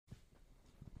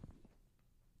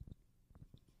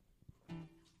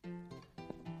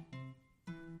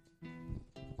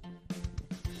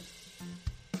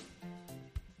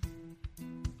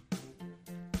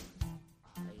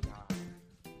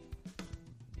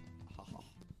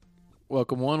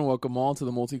Welcome one, welcome all to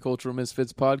the Multicultural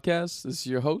Misfits podcast. This is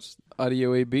your host,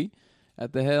 Audio AB.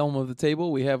 At the helm of the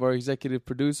table, we have our executive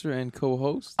producer and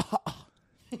co-host,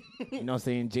 You know what I'm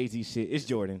saying? Jay-Z shit. It's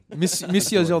Jordan.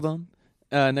 Monsieur Jordan.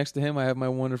 Next to him, I have my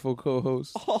wonderful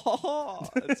co-host.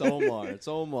 It's Omar. It's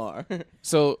Omar.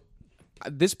 So,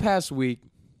 this past week,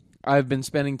 I've been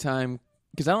spending time,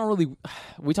 because I don't really,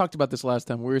 we talked about this last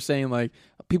time. We were saying, like,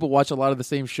 people watch a lot of the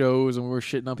same shows, and we were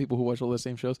shitting on people who watch all the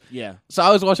same shows. Yeah. So,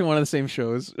 I was watching one of the same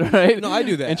shows, right? No, I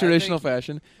do that. In traditional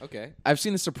fashion. Okay. I've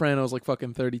seen The Sopranos like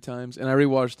fucking 30 times, and I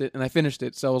rewatched it, and I finished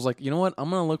it. So I was like, you know what? I'm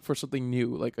going to look for something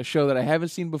new, like a show that I haven't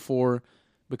seen before,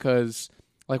 because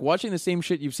like watching the same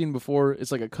shit you've seen before,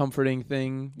 it's like a comforting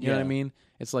thing. You know what I mean?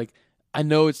 It's like, I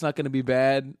know it's not going to be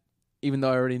bad, even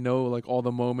though I already know like all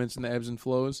the moments and the ebbs and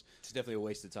flows. It's definitely a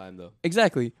waste of time, though.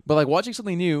 Exactly. But like watching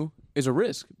something new is a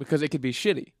risk, because it could be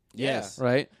shitty, Yes.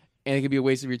 right? And it could be a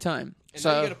waste of your time. And So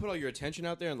then you got to put all your attention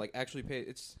out there and like actually pay.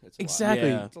 It's a Exactly.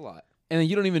 Yeah. lot. It's a lot. and then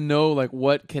you don't even know like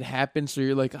what could happen, so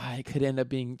you're like, it could end up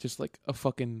being just like a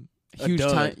fucking huge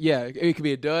dud. time. Yeah, it could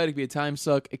be a dud. It could be a time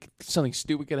suck. Something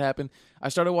stupid could happen. I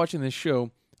started watching this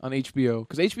show on HBO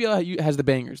because HBO has the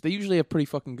bangers. They usually have pretty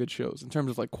fucking good shows in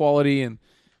terms of like quality and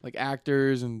like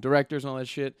actors and directors and all that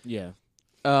shit. Yeah.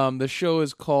 The show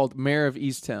is called Mayor of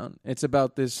Easttown. It's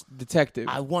about this detective.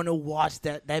 I want to watch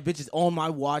that. That bitch is on my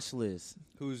watch list.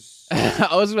 Who's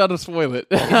I was about to spoil it.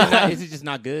 Is it just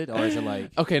not good? Or is it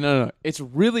like, Okay, no. It's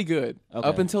really good Okay.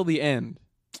 up until the end.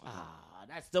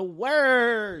 that's the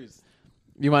worst?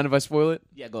 You mind if I spoil it?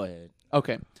 Yeah, go ahead.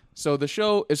 Okay. So the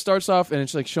show, it starts off and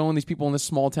it's like showing these people in this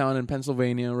small town in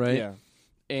Pennsylvania, right? Yeah.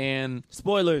 And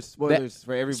Spoilers for everybody.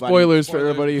 spoilers for Spoilers.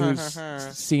 everybody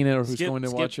who's seen it or who's Skip, going to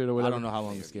skip. watch it or whatever. I don't know how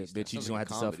long to skip, bitch. You just Sounds gonna like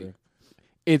have to comedy. suffer.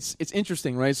 It's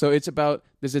interesting, right? So it's about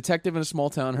this detective in a small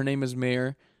town. Her name is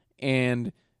Mare,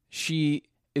 and she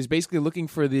is basically looking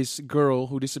for this girl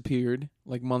who disappeared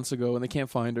like months ago, and they can't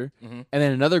find her. Mhm. And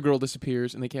then another girl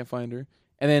disappears, and they can't find her.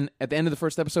 And then at the end of the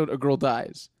first episode, a girl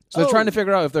dies. So they're trying to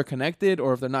figure out if they're connected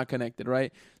or if they're not connected,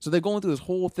 right? So they're going through this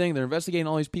whole thing. They're investigating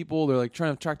all these people. They're like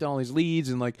trying to track down all these leads,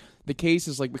 and like the case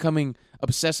is like becoming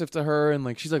obsessive to her, and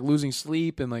like she's like losing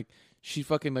sleep, and like she's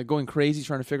fucking like going crazy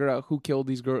trying to figure out who killed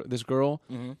this girl.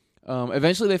 Mhm.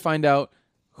 Eventually, they find out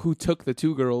who took the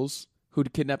two girls, who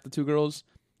kidnapped the two girls,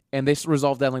 and they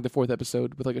resolve that in like the fourth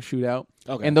episode with like a shootout.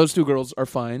 Okay. And those two girls are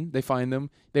fine. They find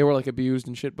them. They were like abused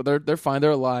and shit, but they're fine.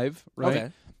 They're alive, right?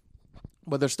 Okay.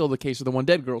 But there's still the case of the one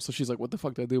dead girl. So she's like, what the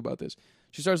fuck do I do about this?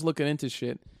 She starts looking into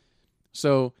shit.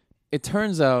 So it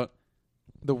turns out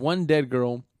the one dead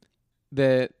girl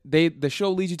that the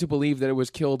show leads you to believe that it was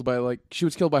killed by like she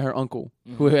was killed by her uncle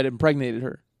who had impregnated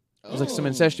her. It was like some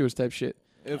incestuous type shit.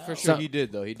 For sure, So- he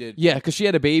did though. He did. Yeah, because she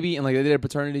had a baby and like they did a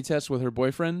paternity test with her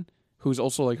boyfriend, who's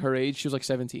also like her age. She was like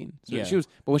 17. So Yeah.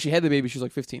 but when she had the baby, she was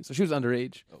like 15. So she was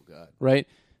underage, Oh God. right?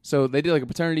 So they did like a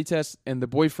paternity test, and the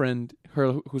boyfriend,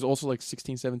 who's also like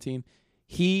 16, 17,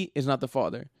 he is not the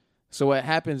father. So what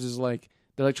happens is like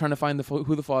they're like trying to find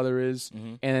who the father is,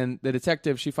 Mhm. and the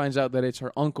detective, she finds out that it's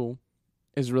her uncle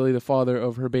is really the father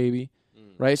of her baby,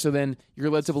 right? So then you're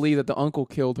led to believe that the uncle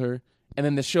killed her, and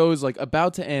then the show is like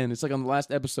about to end. It's like on the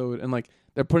last episode, and like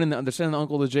they're sending the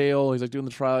uncle to jail. He's like doing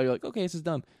the trial. You're like, okay, this is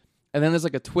done. And then there's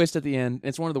like a twist at the end.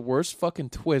 It's one of the worst fucking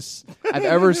twists I've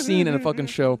ever seen in a fucking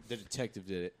show. The detective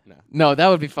did it. No, No, that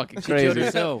would be fucking crazy. killed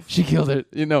herself. She killed it.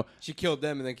 You know, she killed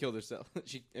them and then killed herself.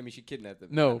 She kidnapped them.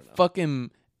 I no, don't know.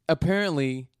 fucking.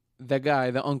 Apparently, that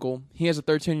guy, the uncle, he has a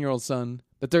 13-year-old son.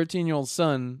 The 13-year-old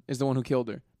son is the one who killed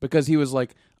her because he was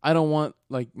like, I don't want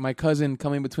like my cousin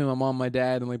coming between my mom and my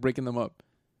dad and like breaking them up.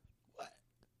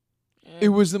 It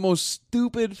was the most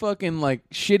stupid fucking like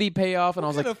shitty payoff, and I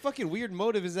was What like, kind of fucking weird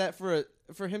motive is that for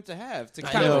him to have? To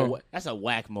That's kill kind know. of that's a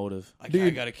whack motive. I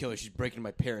Dude. gotta kill her. She's breaking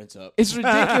my parents up. it's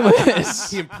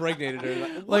ridiculous. He impregnated her.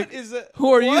 Like, Like, what is it?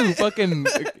 Who are you, What? fucking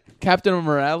Captain of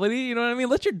Morality? You know what I mean?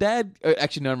 Let your dad.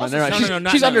 Actually, never mind. Also, Never mind. no,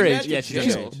 She's not underage. Yeah, she's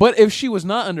She's- underage. But if she was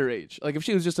not underage, like if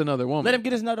she was just another woman, Let him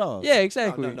get his nut off. Yeah, No,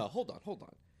 exactly. no. Hold on.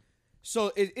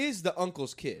 So it is the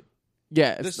uncle's kid.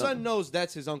 Yeah, The it's son knows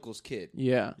that's his uncle's kid.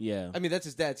 Yeah, Yeah. I mean, that's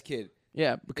his dad's kid.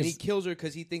 yeah, And because he kills her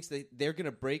because he thinks that they're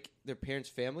gonna break their parents'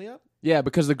 family up.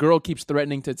 because the girl keeps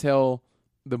threatening to tell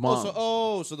the mom.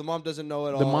 So the mom doesn't know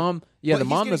at all. the mom, But the he's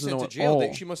mom getting doesn't sent know to at jail.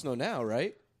 all. She must know now,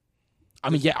 right? I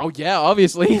mean, yeah,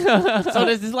 obviously. So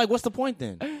this is like, what's the point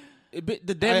then? The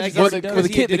damage is guess already because done. the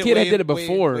kid had did it way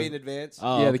before. in advance.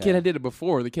 Oh, yeah, the okay. kid had did it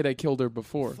before. The kid had killed her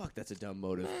before. Fuck, that's a dumb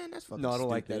motive. Man, that's fucking No, I don't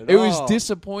like that stupid. at It was all.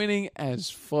 disappointing as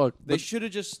fuck. They But should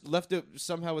have just left it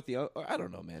somehow with the. I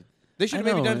don't know, man. They should have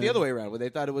I maybe know, done it the man. other way around, where they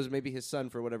thought it was maybe his son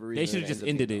for whatever reason. They should have and just ended up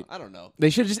ended being- I don't know. They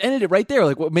should have just ended it right there,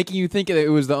 like what making you think that it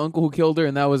was the uncle who killed her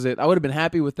and that was it. I would have been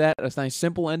happy with that. That's a nice,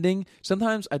 simple ending.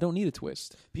 Sometimes I don't need a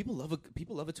twist. People love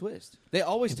a twist. They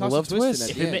always People toss love a twist twists. in at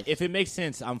If the it, end. if it makes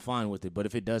sense, I'm fine with it. But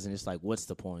if it doesn't, it's like, what's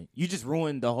the point? You just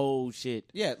ruined the whole shit.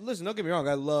 Yeah, listen, don't get me wrong.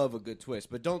 I love a good twist,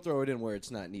 but don't throw it in where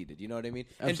it's not needed. You know what I mean?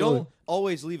 And Absolutely. don't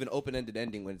always leave an open-ended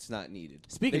ending when it's not needed.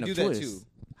 Speaking they of do twists, that too.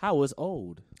 how was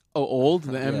old? Oh, old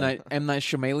the M Yeah. Night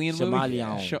Shyamalan movie.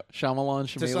 Shyamalan.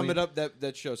 Shyamalan. To sum it up,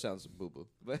 that show sounds boo-boo.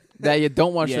 But that you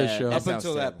don't watch Yeah, that show. that up sounds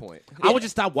until that terrible. point. I would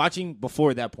just stop watching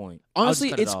before that point. I would just Honestly,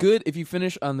 cut it it's off. good if you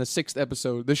finish on the 6th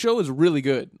episode. The show is really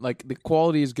good. Like the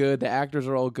quality is good. The actors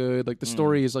are all good. Like the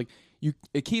story is like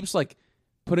it keeps like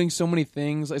putting so many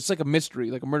things. It's like a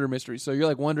mystery, like a murder mystery. So you're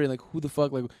like wondering like who the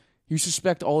fuck like. You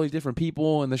suspect all these different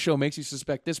people, and the show makes you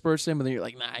suspect this person, but then you're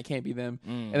like, nah, it can't be them.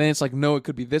 And then it's like, no, it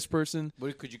could be this person.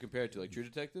 What could you compare it to? Like True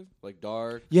Detective? Like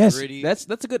dark, Yes, gritty? that's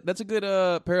a good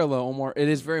parallel, Omar. It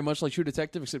is very much like True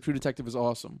Detective, except True Detective is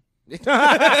awesome. You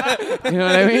know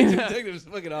what I mean? True Detective is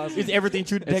fucking awesome. It's everything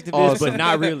True Detective is, awesome. but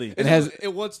not really. It has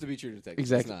It wants to be True Detective.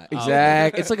 exactly, It's not.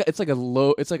 exact. It's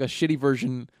like a shitty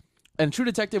version. And True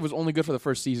Detective was only good for the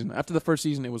first season. After the first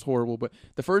season, it was horrible. But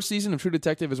the first season of True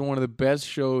Detective is one of the best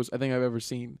shows I think I've ever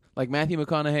seen. Like Matthew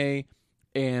McConaughey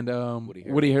and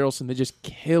Woody Harrelson, they just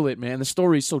kill it, man. The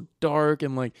story is so dark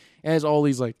and like it has all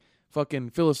these like fucking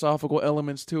philosophical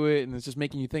elements to it, and it's just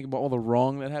making you think about all the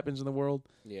wrong that happens in the world.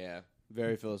 Yeah.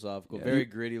 Very philosophical, Yeah. very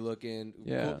gritty looking.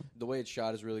 Yeah. Cool. The way it's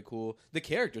shot is really cool. The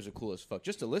characters are cool as fuck.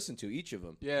 Just to listen to each of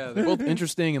them. Yeah, they're both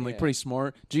interesting and like Yeah. pretty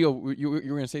smart. Gio, you were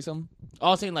gonna say something? I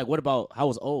was saying, like, what about how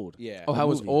was old? Yeah. Oh, how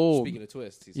was movie. old? Speaking of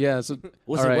twists. he said. Yeah, so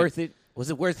Was all it right. worth it? Was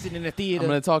it worth it in the I'm theater?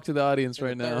 gonna talk to the audience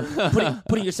right now.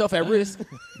 putting yourself at risk?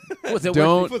 Was it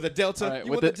Don't- worth For the Delta. All right,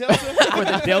 you with want the the- Delta? it for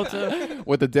the Delta?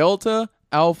 With the Delta,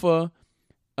 Alpha,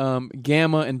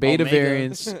 Gamma, and Beta Omega.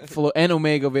 variants and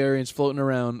Omega variants floating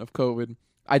around of COVID,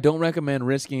 I don't recommend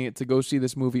risking it to go see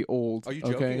this movie old. Are you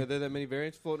joking? Okay? Are there that many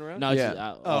variants floating around? No, Yeah. it's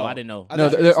just, Oh. I didn't know. I No,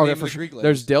 thought you there, just okay, named for the sure. Greek letters.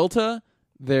 There's Delta,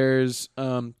 there's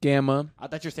Gamma, I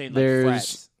thought you were saying like there's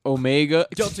frats. Omega,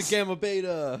 Delta, Gamma,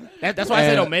 Beta. That's why I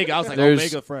said and Omega. I was like there's-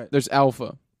 Omega frat. there's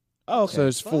Alpha. Oh, So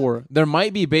there's 4. There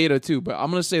might be Beta too, but I'm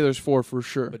gonna say there's 4 for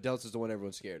sure. But Delta's the one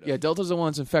everyone's scared of. Yeah, Delta's the one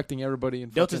that's infecting everybody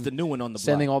and Delta's fucking the new one on the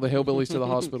sending block. all the hillbillies to the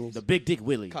hospitals. The big dick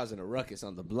Willie. Causing a ruckus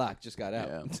on the block. Just got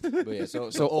out. Yeah. But yeah, so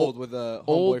So old with a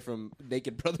old- homeboy from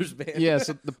Naked Brothers band. Yeah,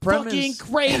 so the premise, Fucking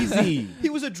crazy. He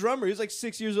was a drummer. He was like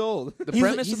 6 years old. the He's-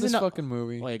 premise he's of this in a- fucking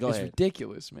movie Oh, yeah, go is ahead.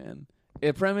 ridiculous, man.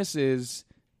 The premise is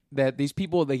that these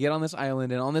people they get on this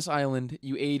island, and on this island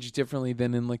you age differently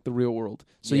than in like the real world.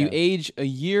 So you Yeah. age a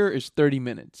year is 30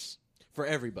 minutes. For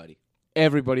everybody.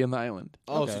 Everybody on the island.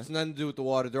 Oh, Okay. so it's nothing to do with the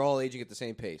water. They're all aging at the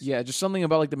same pace. Yeah, just something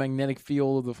about like the magnetic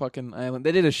field of the fucking island.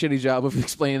 They did a shitty job of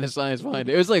explaining the science behind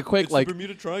it. It was like quick, It's like the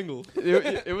Bermuda Triangle.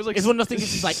 it was like It's one of those things.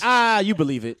 It's just like you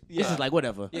believe it. This Yeah. is like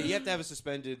whatever. Yeah, you have to have a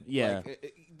suspended. Yeah.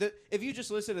 If you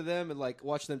just listen to them and like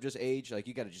watch them just age, like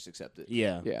you got to just accept it.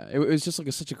 Yeah. yeah, it was just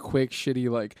like such a quick, shitty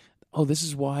like. Oh, this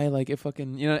is why like it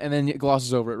fucking and then it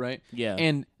glosses over it, right? Yeah.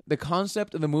 And the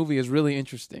concept of the movie is really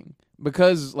interesting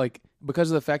because of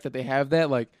the fact that they have that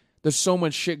like there's so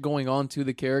much shit going on to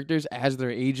the characters as they're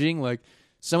aging. Like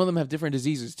some of them have different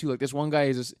diseases too. Like this one guy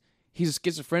he's a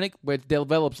schizophrenic, but it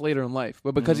develops later in life.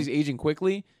 But because he's aging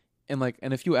quickly, in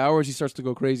a few hours he starts to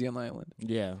go crazy on the island.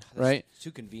 yeah. Right? It's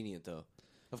too convenient though.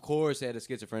 Of course, they had a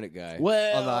schizophrenic guy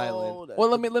Well, on the island. Well,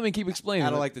 let me keep explaining.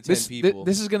 Out of, it. like, the 10 people.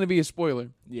 This is going to be a spoiler.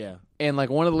 Yeah. And like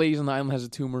one of the ladies on the island has a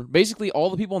tumor. Basically, all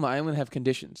the people on the island have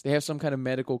conditions. They have some kind of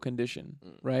medical condition,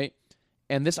 right?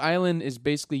 And this island is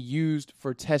basically used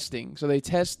for testing. So they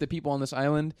test the people on this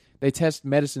island. They test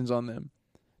medicines on them.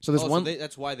 So this one,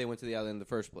 that's why they went to the island in the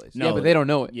first place. No. yeah, but they don't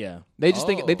know it. Yeah. They just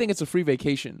think Oh. it's a free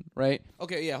vacation, right?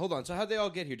 Okay, yeah, hold on. So how'd they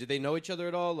all get here? Did they know each other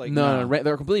at all? Like, No,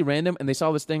 they're completely random, and they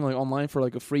saw this thing like online for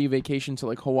like a free vacation to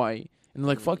like Hawaii, and they're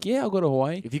like, "Fuck yeah, I'll go to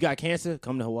Hawaii." If you got cancer,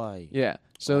 come to Hawaii. Yeah.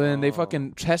 So then they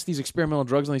fucking test these experimental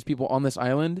drugs on these people on this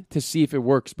island to see if it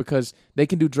works because they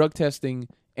can do drug testing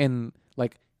and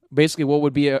like basically what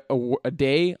would be a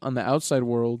day on the outside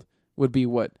world would be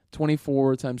what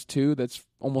 24 times 2. That's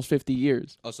almost 50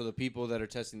 years. Oh, so the people that are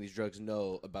testing these drugs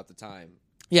know about the time.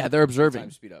 Yeah, they're observing. Time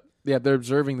speed up. Yeah, they're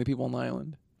observing the people on the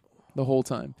island the whole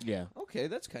time. Yeah. Okay,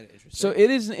 that's kind of interesting. So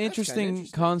it is an kinda interesting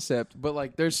interesting. concept, but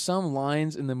like there's some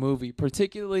lines in the movie,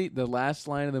 particularly the last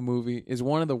line of the movie is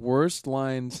one of the worst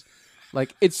lines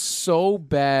Like it's so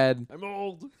bad. I'm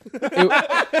old.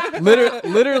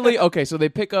 Literally. Okay, so they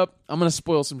pick up. I'm gonna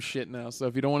spoil some shit now. So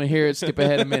if you don't want to hear it, skip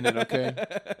ahead a minute. Okay.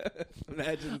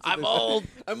 Imagine. I'm old.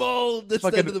 I'm old. That's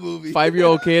the end of the movie.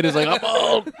 5-year-old kid is like, I'm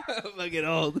old. I'm fucking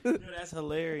old. Dude, that's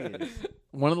hilarious.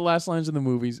 One of the last lines in the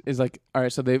movies is like, all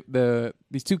right, so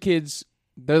these two kids,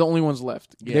 they're the only ones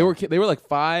left. Yeah. They were like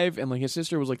 5, and like his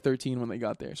sister was like 13 when they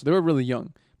got there, so they were really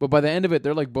young. But by the end of it,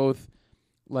 they're like both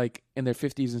like in their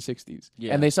 50s and 60s,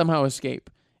 Yeah. and they somehow escape,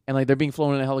 and like they're being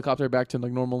flown in a helicopter back to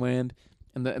like normal land.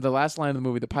 And the last line of the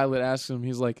movie, the pilot asks him,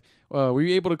 he's like, "Were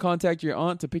you able to contact your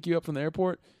aunt to pick you up from the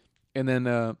airport?" And then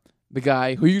the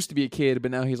guy who used to be a kid,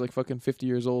 but now he's like fucking 50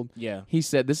 years old. Yeah. He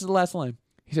said, "This is the last line."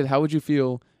 He said, "How would you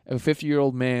feel if a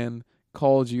 50-year-old man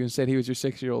called you and said he was your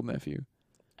 6-year-old nephew?"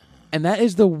 And that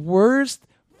is the worst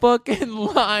fucking I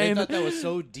line. thought that was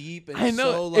so deep and I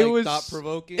know, so it like was thought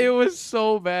provoking. It was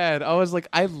so bad. I was like,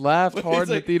 I laughed But hard he's in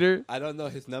the like, theater. I don't know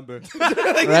his number.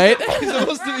 Right? He's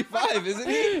supposed to be 5, isn't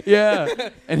he? Yeah.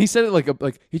 And he said it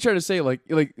like he tried to say it like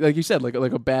you said, like a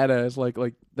badass, like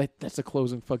that's a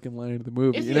closing fucking line of the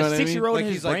movie. Is you he know a what I mean? 6-year-old? Like in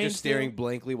he's his like brain just staring still?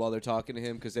 blankly while they're talking to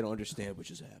him because they don't understand what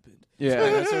just happened. Yeah.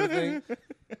 that sort of thing.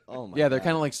 Oh my. Yeah, they're God.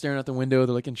 kind of like staring out the window.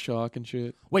 They're like in shock and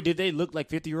shit. Wait, did they look like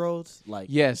 50-year-olds? Like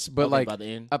Yes, but okay, like by the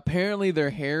end? apparently their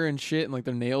hair and shit and like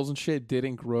their nails and shit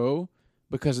didn't grow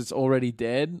because it's already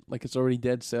dead. Like it's already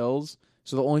dead cells.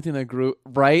 So the only thing that grew,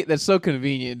 right? That's so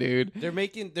convenient, dude.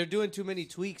 They're doing too many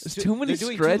tweaks. It's too many They're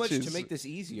doing too stretches. much to make this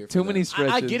easier. For Too them. many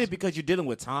stretches. I get it because you're dealing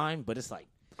with time, but it's like,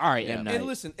 all right, Yeah. M. Night. And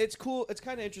listen, it's cool. It's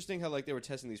kind of interesting how like they were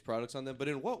testing these products on them. But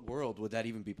in what world would that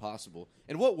even be possible?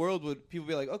 In what world would people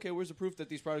be like, okay, where's the proof that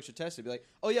these products are tested? Be like,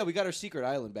 oh yeah, we got our secret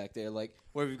island back there, like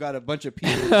where we've got a bunch of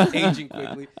people aging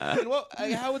quickly.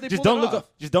 And how would they just pull don't that look.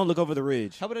 off? Just don't look over the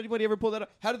ridge. How would anybody ever pull that off?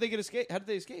 How did they escape? How did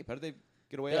they escape? How did they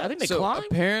get away? I out? think they So climbed.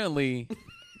 apparently,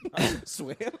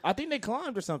 swam. I think they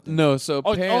climbed or something. no. So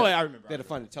Oh, apparently, I remember. They had to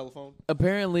find a telephone.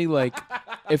 apparently, like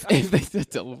if they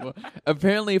telephone,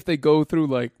 apparently if they go through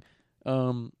like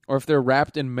or if they're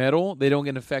wrapped in metal, they don't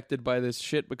get affected by this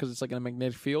shit because it's like in a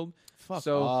magnetic field. Fuck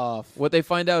So off. what they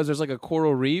find out is there's like a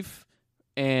coral reef,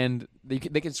 and they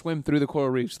can swim through the coral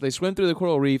reef. So they swim through the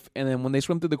coral reef, and then when they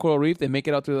swim through the coral reef, they make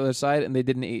it out to the other side, and they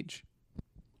didn't age,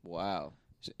 Wow.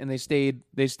 and they stayed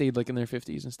like in their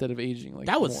 50s instead of aging like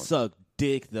That would more. suck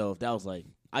dick though. If that was like,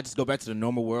 I just go back to the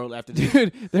normal world after this.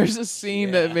 Dude, there's a scene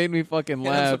Yeah. that made me fucking And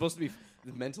I'm laugh. supposed to be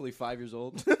mentally 5 years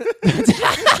old.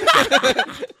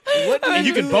 What? And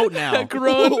you can vote now. A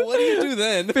grown What do you do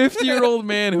then? 50-year-old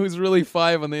man who's really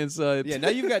 5 on the inside. Yeah, now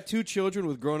you've got 2 children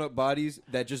with grown-up bodies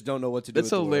that just don't know what to do. That's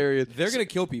with the world. hilarious. They're gonna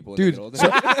kill people, Dude, when they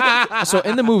get older. So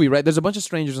in the movie, right, there's a bunch of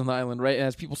strangers on the island, right? And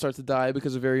as people start to die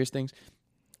because of various things,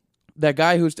 that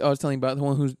guy I was telling you about, the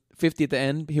one who's 50 at the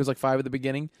end, he was like 5 at the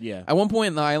beginning. Yeah. At one point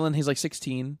in the island, he's like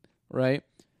 16, right?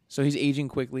 So he's aging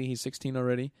quickly. He's 16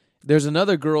 already. There's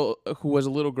another girl who was a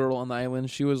little girl on the island.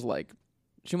 She was like,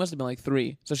 she must have been like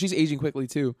 3. So she's aging quickly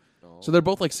too. So they're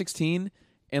both like 16.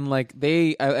 And like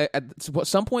they, at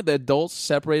some point, the adults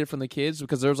separated from the kids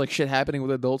because there was like shit happening with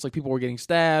adults. Like people were getting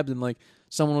stabbed and like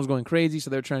someone was going crazy. So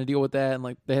they're trying to deal with that. And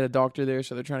like they had a doctor there.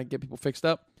 So they're trying to get people fixed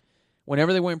up.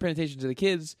 Whenever they weren't paying attention to the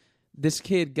kids, this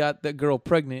kid got that girl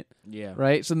pregnant. Yeah.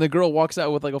 Right. So then the girl walks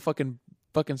out with like a fucking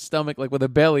stomach, like with a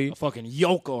belly, A fucking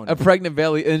yoke on a it. pregnant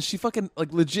belly. And she fucking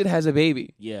like legit has a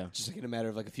baby. Yeah. just like in a matter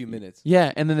of like a few minutes.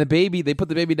 Yeah. And then the baby, they put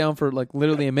the baby down for like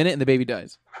literally a minute and the baby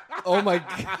dies. Oh my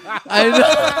god! I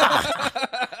know.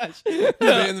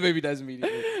 And the baby dies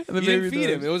immediately. And the You baby didn't feed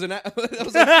dies. him. It was that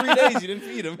was like 3 days. You didn't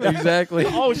feed him. Exactly.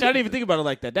 Oh, shit, I didn't even think about it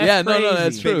like that. That's Yeah, no, crazy.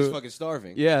 that's The true. baby's fucking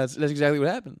starving. Yeah, that's exactly what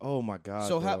happened. Oh my god.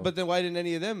 So how? bro. But then why didn't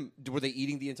any of them? Were they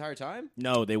eating the entire time?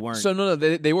 no, they weren't. So no,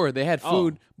 they had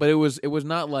food, but it was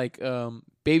not like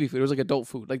baby food. It was like adult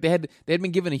food. Like they had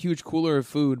been given a huge cooler of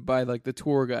food by like the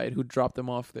tour guide who dropped them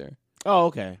off there. oh,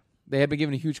 okay. They had been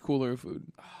given a huge cooler of food.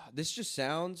 This just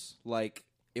sounds like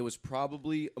it was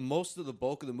probably most of the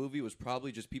bulk of the movie was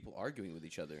probably just people arguing with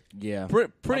each other. Yeah.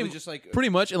 Pretty Probably just like pretty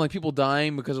much, and like people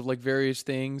dying because of like various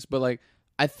things. But like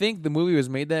I think the movie was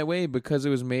made that way because it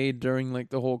was made during like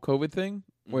the whole COVID thing,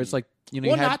 where it's like you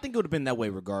Well, no, I had think it would have been that way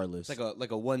regardless. it's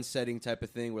like a one setting type of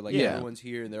thing where like Yeah. everyone's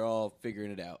here and they're all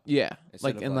figuring it out. yeah, Instead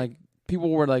like of, and like- like people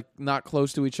were like not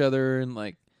close to each other, and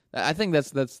like I think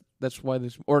that's why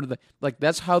this or like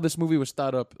that's how this movie was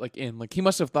thought up. Like he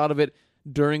must have thought of it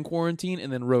during quarantine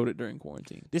and then wrote it during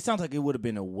quarantine. This sounds like it would have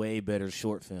been a way better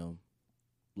short film.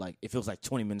 Like if it was like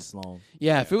 20 minutes long.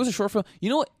 Yeah, if it was a short film, you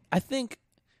know what? I think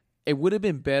it would have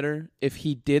been better if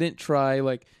he didn't try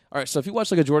like. All right, so if you watch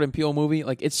like a Jordan Peele movie,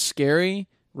 like it's scary,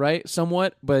 right?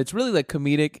 Somewhat, but it's really like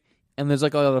comedic, and there's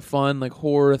like a lot of fun, like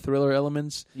horror thriller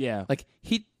elements. Yeah. Like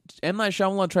M. Night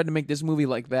Shyamalan tried to make this movie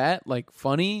like that, like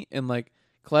funny and like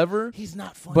clever. He's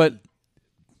not funny. But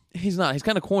he's not. He's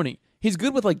kind of corny. He's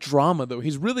good with like drama though.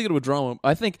 He's really good with drama.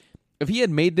 I think if he had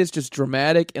made this just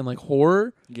dramatic and like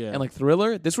horror and like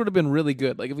thriller, this would have been really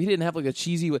good. Like if he didn't have like a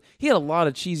cheesy, he had a lot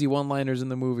of cheesy one-liners in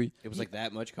the movie. It was like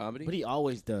that much comedy. But he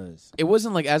always does. It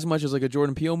wasn't like as much as like a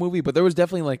Jordan Peele movie, but there was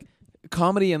definitely like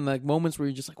comedy and like moments where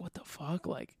you're just like, what the fuck?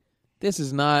 Like this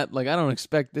is not like I don't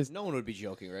expect this. No one would be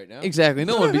joking right now. Exactly.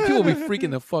 No one would be. People would be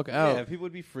freaking the fuck out. Yeah, people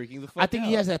would be freaking the fuck out. I think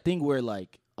he has that thing where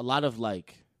like a lot of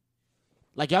like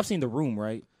y'all seen The Room,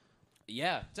 right?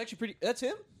 Yeah, it's actually pretty. That's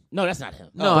him. No, that's not him.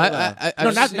 No, I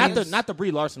no, just not the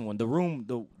Brie Larson one. The Room,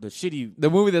 the shitty. the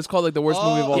movie that's called like the worst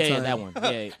movie of all Yeah, time. that one.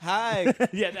 Yeah, Hi.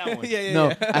 yeah, that one. yeah.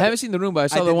 No, I haven't seen The Room, but I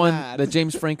saw I the did one, not. the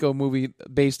James Franco movie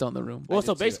based on The Room. Well, I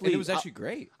so did too. basically, And it was actually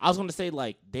great. I was going to say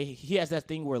like he has that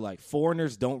thing where like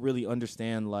foreigners don't really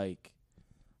understand like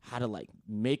how to like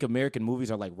make American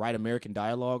movies or like write American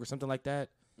dialogue or something like that.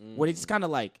 Where they just kind of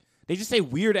like they just say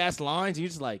weird ass lines and you're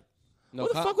just like, No,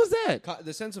 what the fuck was that?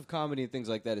 The sense of comedy and things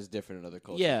like that is different in other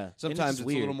cultures. Yeah, and it's sometimes just it's a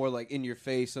weird. little more like in your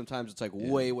face. Sometimes it's like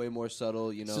way more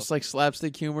subtle. You know, It's just like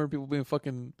slapstick humor, people being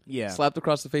fucking Yeah. slapped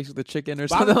across the face with a chicken or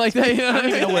But I something don't- like that. You know what I I don't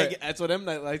mean? even know what- that's what M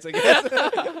Night likes. I guess.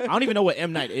 I don't even know what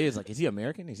M Night is. Like, is he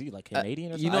American? Is he like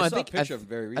Canadian or something? You know, I I saw think a picture of him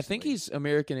very I think recently. he's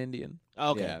American Indian,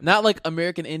 Oh, okay. Yeah. not like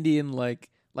American Indian, like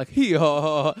he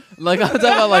like I'm talking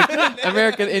about like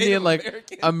American Indian,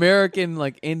 like American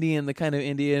like Indian, the kind of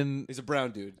Indian. He's a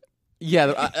brown dude.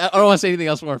 Yeah, I don't want to say anything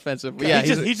else more offensive. But yeah,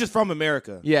 he's just from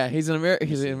America. yeah, he's an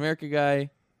American guy,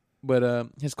 but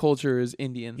his culture is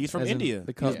Indian. He's from as in India.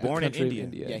 The He was the born in country of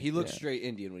India. Yeah, he looks straight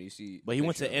Indian when you see. But he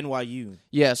went to picture of him. NYU.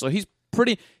 Yeah, so he's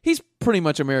pretty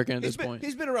much American at this point.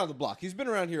 He's been around the block. He's been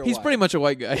around here. He's while. pretty much a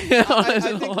white guy. I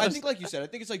think, like you said, I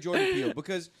think it's like Jordan Peele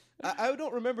because I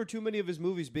don't remember too many of his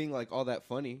movies being like all that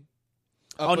funny.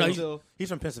 Oh no, until, he's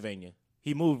from Pennsylvania.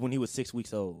 He moved when he was 6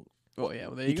 weeks old. Oh yeah,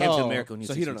 well, there He you came go. to America when he was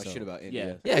so 6 he don't know weeks shit old. about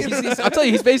India. Yeah, I'll tell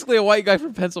you, he's basically a white guy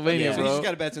from Pennsylvania, Yeah, So bro. he's just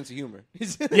got a bad sense of humor. Yeah,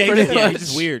 Pretty much. he's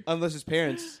just weird. Unless his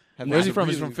parents have. Where's he not from?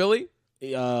 He's really- from Philly.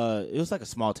 It was like a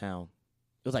small town.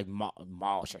 It was like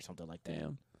Marsh or something like that.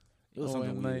 Damn. It was Oh, something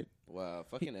M. weird. Night. Wow,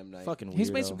 fucking M Night. Fucking weird.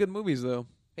 He's made some good movies though.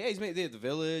 Yeah, he's made The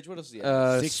Village. What else? Is he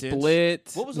have? Sixth Sense.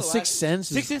 Split. What was the Sixth last- Sense?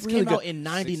 Sixth Sense really came good. out in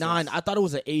 '99. I thought it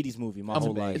was an '80s movie my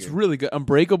whole life. It's really good.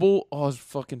 Unbreakable. Oh, it's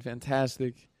fucking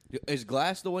fantastic. Is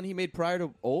Glass the one he made prior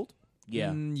to Old?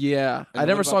 Yeah, Yeah. And I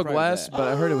never what saw about prior to Glass, that? but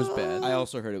I heard it was bad. I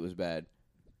also heard it was bad.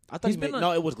 I thought He's he been made, on-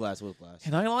 no, it was Glass. It was Glass.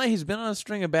 And I don't lie, he's been on a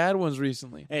string of bad ones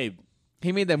recently. Hey,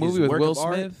 He made that His movie with work Will of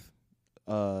art? Smith.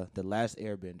 The Last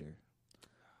Airbender.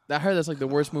 I heard that's like the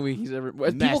worst movie he's ever. People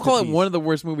call it Masterpiece. one of the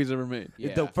worst movies ever made.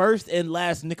 Yeah. The first and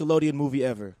last Nickelodeon movie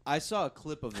ever. I saw a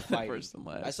clip of the fighting. First and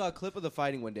last. I saw a clip of the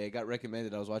fighting one day. It got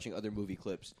recommended. I was watching other movie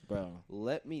clips. Bro,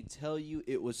 Let me tell you,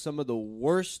 it was some of the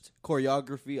worst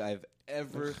choreography I've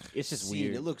ever it's just seen.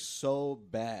 weird. It looks so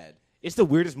bad. It's the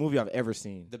weirdest movie I've ever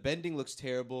seen. The bending looks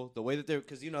terrible. The way that they're,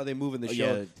 because you know they move in the Oh,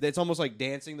 show, yeah. it's almost like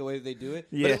dancing the way that they do it.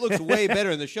 Yeah. But it looks way better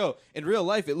in the show. In real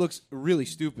life, it looks really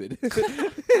stupid.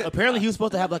 Apparently, he was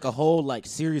supposed to have like a whole like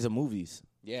series of movies,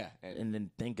 yeah, and and then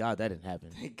thank God that didn't happen.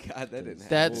 thank God that didn't happen.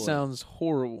 That Boy. sounds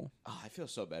horrible. Oh, I feel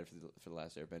so bad for the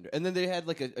Last Airbender. And then they had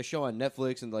like a show on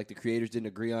Netflix, and like the creators didn't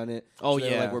agree on it. Oh, so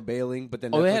they were, yeah. like we're bailing. But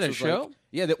then Oh, they Netflix had a was show? Like,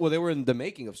 yeah, they were in the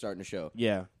making of starting a show.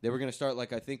 Yeah, They were gonna start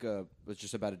like I think it was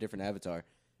just about a different avatar.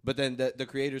 But then the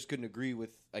creators couldn't agree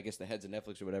with I guess the heads of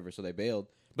Netflix or whatever, so they bailed.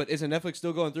 But isn't Netflix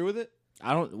still going through with it?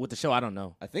 I don't with the show. I don't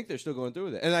know. I think they're still going through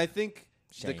with it, and I think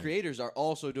the Shame. creators are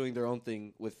also doing their own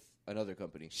thing with another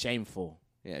company. Shameful.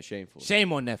 Yeah, shameful.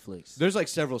 Shame on Netflix. There's like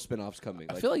several spin-offs coming.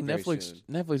 I feel like very Netflix soon.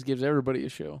 Netflix gives everybody a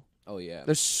show. Oh yeah.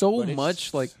 There's so But it's-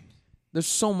 much like there's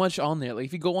so much on there. Like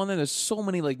if you go on there, there's so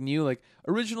many like new like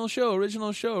original show,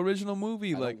 original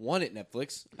movie. I Like don't want it,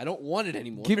 Netflix. I don't want it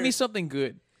anymore. give me something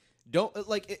good. Don't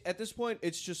at this point.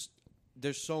 It's just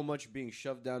there's so much being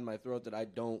shoved down my throat that I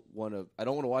don't want to. I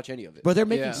don't want to watch any of it. But they're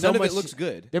making Yeah. so None much. of it looks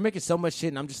good. They're making so much shit,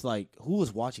 and I'm just like, who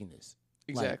is watching this?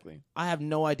 Exactly. I have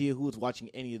no idea who is watching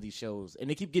any of these shows, and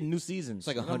they keep getting new seasons. It's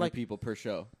like And I'm 100 people per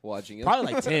show watching it.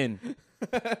 probably like 10,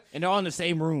 and they're all in the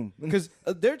same room. Because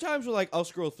there are times where like I'll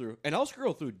scroll through, and I'll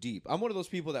scroll through deep. I'm one of those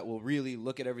people that will really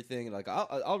look at everything, and like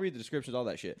I'll read the descriptions, all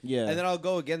that shit. Yeah. And then I'll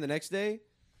go again the next day,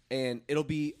 and it'll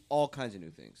be all kinds of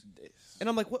new things. And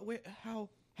I'm like, what? Wait, how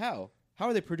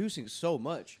are they producing so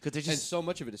much? 'Cause they and just- so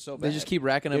much of it is so bad. They just keep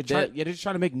racking up debt. They're just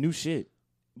trying to make new shit.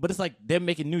 But it's like them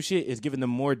making new shit is giving them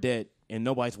more debt and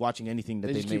nobody's watching anything that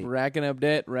They they, just keep made. racking up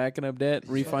debt,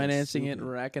 refinancing it, stupid.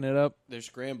 racking it up. They're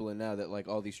scrambling now that like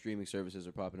all these streaming services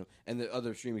are popping up, and the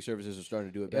other streaming services are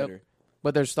starting to do it Yep. better.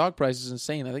 But their stock price is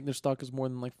insane. I think their stock is more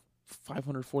than like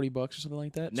 $540 or something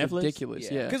like that. It's Netflix?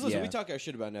 ridiculous. Yeah. Because listen, Yeah. we talk our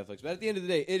shit about Netflix, but at the end of the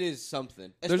day, it is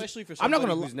something, There's- especially for I'm not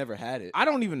somebody gonna who's never had it. I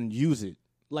don't even use it.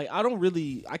 Like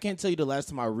I can't tell you the last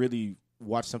time I really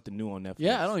watched something new on Netflix.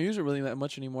 Yeah, I don't use it really that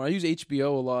much anymore. I use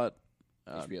HBO a lot.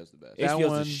 HBO's the best. that HBO's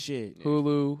one, the shit.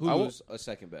 Hulu. Hulu's a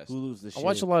second best. Hulu's the I shit.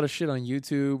 watch a lot of shit on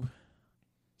YouTube.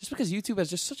 Just because YouTube has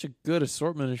just such a good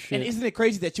assortment of shit. And isn't it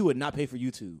crazy that you would not pay for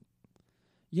YouTube?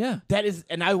 yeah. That is,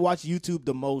 and I watch YouTube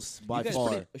the most by You guys far.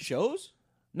 pretty- shows?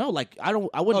 No, like I wouldn't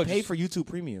Oh, pay just- for YouTube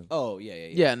Premium. Oh yeah.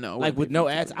 Yeah, no. Like with no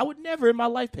ads, I would never in my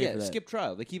life pay Yeah, for that. skip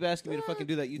trial. They keep asking me to fucking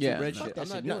do that YouTube Yeah, Red fuck shit. that I'm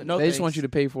not shit. doing No, it. They just thanks. want you to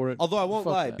pay for it. Although I won't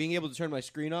Fuck lie, that. being able to turn my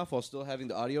screen off while still having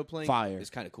the audio playing Fire. is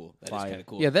kind of cool. That is Fire. kind of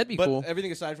cool. Yeah, that'd be but cool.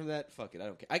 everything aside from that, fuck it. I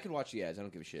don't care. I can watch the ads. I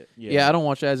don't give a shit. Yeah, I don't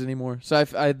watch ads anymore. So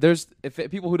there's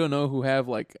people who don't know who have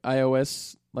like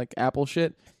iOS, like Apple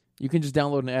shit, you can just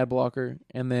download an ad blocker,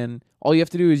 and then all you have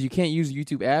to do is you can't use the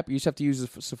YouTube app. You just have to use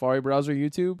the Safari browser,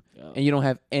 YouTube, and you don't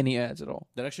have any ads at all.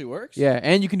 That actually works. Yeah,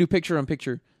 and you can do picture on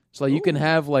picture. So like you can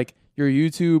have like your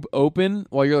YouTube open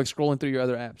while you're like scrolling through your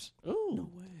other apps. Ooh.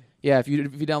 Yeah, if you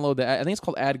download that, I think it's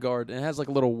called AdGuard, and it has like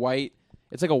a little white.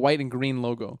 It's like a white and green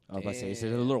logo. I was about to say, it's a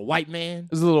little white man.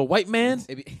 There's a little white man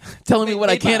Maybe- telling me what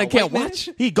I made by can a and can't white man? watch.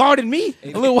 He guarded me.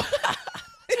 A little,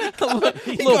 a little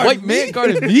guarded white man me?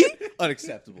 guarded me.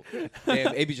 Unacceptable.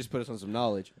 Damn, AB just put us on some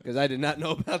knowledge because I did not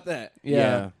know about that.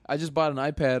 Yeah. I just bought an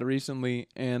iPad recently,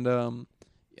 and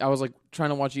I was like trying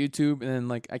to watch YouTube, and then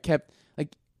like I kept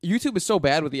like YouTube is so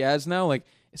bad with the ads now. Like,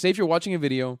 say if you're watching a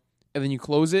video and then you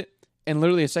close it, and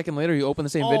literally a second later you open the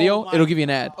same Oh video, my it'll give you an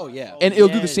ad, Oh yeah. and it'll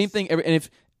do the yes. same thing. And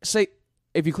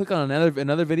if you click on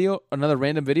another video, another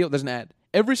random video, there's an ad.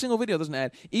 Every single video there's an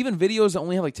ad. Even videos that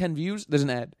only have like 10 views, there's an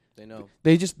ad. they know.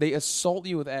 They assault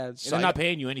you with ads. And they're not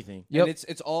paying you anything. Yep. And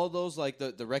it's all those like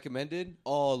the recommended.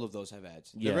 All of those have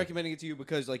ads. Yeah. They're recommending it to you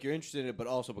because like you're interested in it, but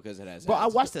also because it has. Bro, I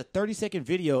ads. watched a 30-second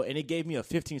video and it gave me a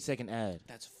 15-second ad.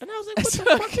 That's And I was like, what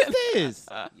the fuck is this?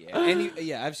 yeah.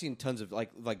 And I've seen tons of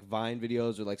like Vine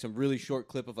videos or like some really short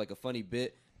clip of like a funny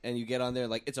bit, and you get on there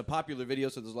like it's a popular video,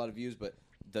 so there's a lot of views, but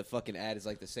the fucking ad is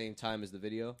like the same time as the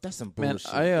video. That's some Man,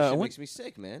 bullshit. I That shit went makes me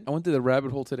sick, man. I went through the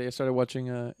rabbit hole today. I started watching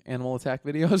animal attack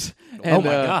videos. oh and,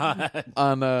 my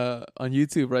God. on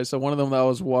YouTube, right? So one of them that I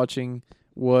was watching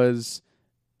was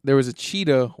there was a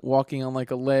cheetah walking on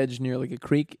like a ledge near like a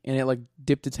creek, and it like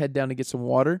dipped its head down to get some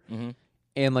water, Mhm.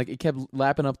 and like it kept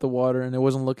lapping up the water, and it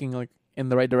wasn't looking like in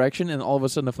the right direction, and all of a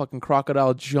sudden a fucking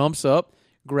crocodile jumps up,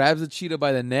 grabs the cheetah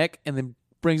by the neck, and then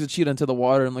brings the cheetah into the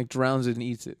water and like drowns it and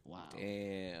eats it. Wow.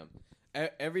 Damn.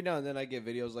 Every now and then I get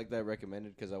videos like that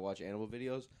recommended because I watch animal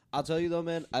videos. I'll tell you though,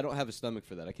 man, I don't have a stomach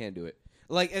for that. I can't do it.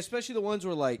 Like especially the ones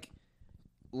where like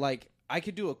I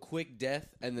could do a quick death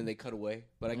and then they cut away,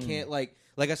 but I can't like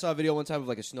I saw a video one time of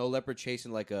like a snow leopard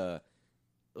chasing like it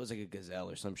was like a gazelle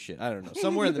or some shit. I don't know,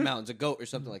 somewhere in the mountains, a goat or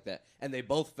something like that, and they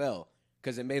both fell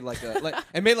because it made like a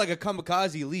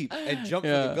kamikaze leap and jumped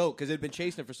for Yeah. the goat because it had been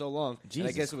chasing it for so long. And I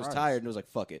Jesus guess it was Christ. tired and it was like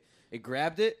fuck it. It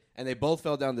grabbed it and they both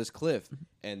fell down this cliff,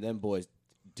 and them boys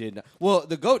did not. Well,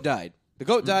 the goat died. The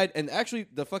goat died, and actually,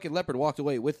 the fucking leopard walked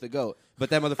away with the goat.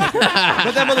 But that motherfucker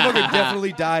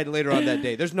definitely died later on that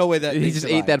day. There's no way that He thing just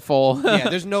survived. ate that fall. Yeah,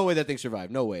 there's no way that thing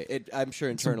survived. No way. I'm sure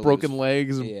Some internally. broken it was-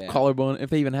 legs, Yeah. collarbone. If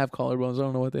they even have collarbones, I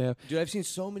don't know what they have. Dude, I've seen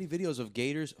so many videos of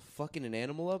gators fucking an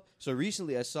animal up. So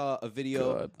recently, I saw a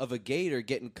video God. of a gator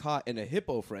getting caught in a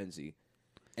hippo frenzy,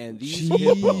 and these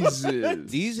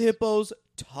hippos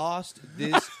tossed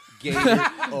this gator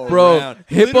Bro, around.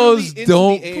 hippos Literally into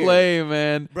don't the air. play,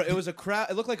 man. Bro, it was a crowd.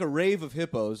 It looked like a rave of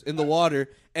hippos in the water,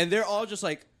 and they're all just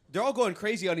like they're all going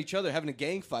crazy on each other, having a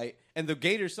gang fight, and the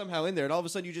gator's somehow in there, and all of a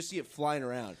sudden you just see it flying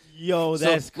around. Yo, So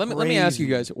that's let me ask you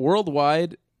guys,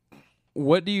 worldwide,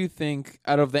 what do you think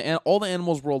out of all the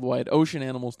animals worldwide, ocean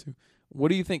animals too? What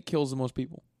do you think kills the most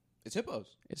people? It's hippos.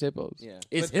 It's hippos. Yeah,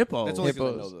 It's But hippos. That's only 'cause I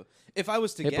know Hippos. though. If I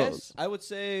was to Hippos. guess, I would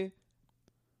say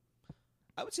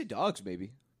dogs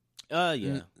maybe.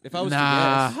 Yeah. If I was Nah,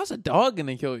 to guess, how's a dog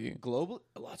gonna kill you? globally,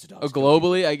 lots of dogs. Oh, kill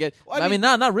globally, I get. Well, I I mean,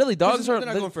 mean, not really. Dogs they're are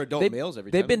not going for adult males every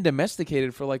They've time. been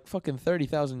domesticated for like fucking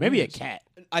 30,000 Maybe a years. cat.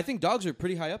 I think dogs are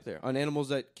pretty high up there on animals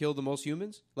that kill the most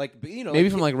humans. Like Maybe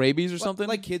from like rabies or something.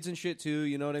 like kids and shit too.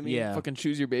 You know what I mean? Yeah. fucking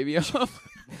choose your baby up.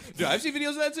 Dude, I've seen videos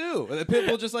of that too. The pit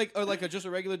bull just like, or like just a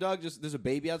regular dog. Just there's a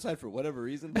baby outside for whatever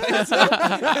reason. And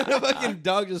the fucking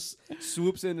dog just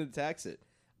swoops in and attacks it.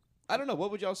 I don't know.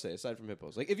 What would y'all say aside from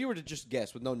hippos? Like if you were to just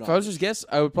guess with no knowledge. If I was just guess,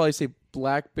 I would probably say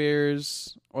black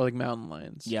bears or like mountain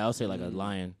lions. Yeah, I'll say like a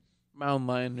lion. Mountain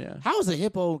lion, yeah. How is a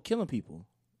hippo killing people?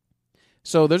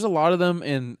 So there's a lot of them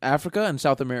in Africa and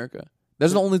South America.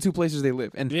 Those are the only two places they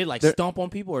live. And Do they like they're- stomp on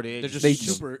people, or They're just They-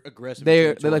 super aggressive. they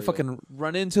and like territorial. fucking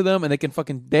run into them, and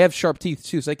they have sharp teeth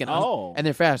too, so they can Oh. and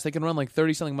they're fast. They can run like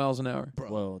 30-something miles an hour,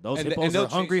 Well, those And hippos they'll are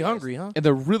hungry, chase us. hungry, huh? and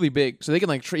they're really big, so they can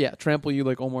like trample you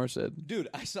like Omar said. Dude,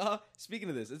 I saw. Speaking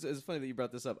of this, it's funny that you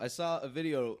brought this up. I saw a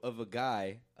video of a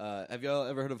guy. Have y'all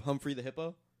ever heard of Humphrey the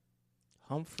Hippo?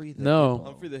 Humphrey the No. hippo.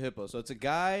 Humphrey the Hippo. So it's a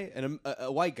guy,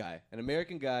 a white guy, an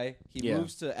American guy. He Yeah.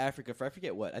 moves to Africa for I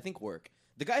forget what. I think work.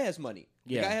 The guy has money.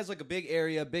 Yeah. The guy has like a big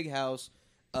area, big house.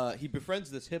 He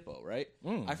befriends this hippo, right?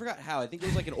 Mm. I forgot how. I think it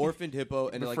was like an orphaned hippo,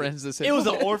 and like Friends, this It was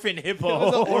an hippo. orphan it hippo.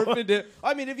 was an orphaned.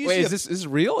 I mean, if you Wait, see is this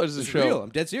real or is this it's a show? real? I'm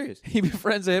dead serious. He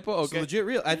befriends a hippo. It's Okay, legit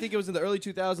real. I think it was in the early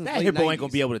 2000s. That late hippo 90s. ain't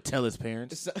gonna be able to tell his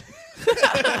parents. So-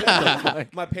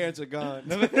 my parents are gone.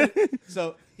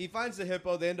 So he finds the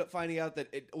hippo. They end up finding out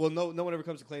that no one ever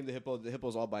comes to claim the hippo. The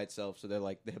hippo's all by itself. So they're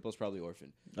like, the hippo's probably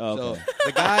orphaned. Oh, okay. So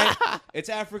the guy, it's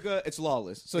Africa, it's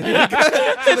lawless. So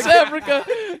it's Africa.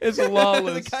 It's the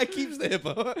lawless. guy keeps the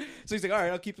hippo. So he's like, all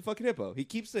right, I'll keep the fucking hippo. He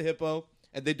keeps the hippo.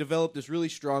 And they develop this really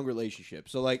strong relationship.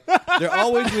 So like they're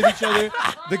always with each other.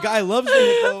 The guy loves the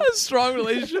hippo. A strong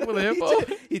relationship with a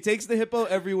hippo. He takes the hippo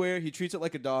everywhere. He treats it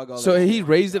like a dog. All So that. he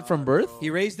raised it from birth.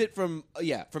 He raised it from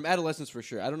from adolescence for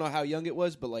sure. I don't know how young it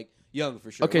was, but like young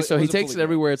for sure. Okay, It so he wasn't takes fully it grown.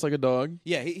 everywhere. It's like a dog.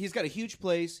 Yeah, he's got a huge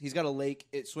place. He's got a lake.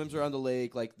 It swims around the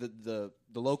lake. Like the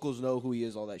locals know who he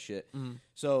is. All that shit.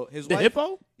 So his The wife,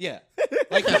 hippo? yeah,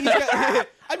 like he's got.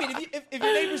 I mean, if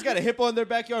your neighbor's got a hippo in their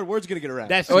backyard, word's gonna get around.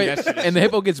 That's Oh, true. wait, That's true. and the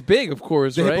hippo gets big, of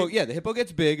course, the right? hippo. Yeah, the hippo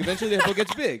gets big. Eventually, the hippo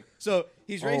gets big. So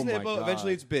he's raising the my hippo. God.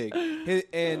 Eventually, it's big.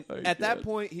 And Oh my at that God.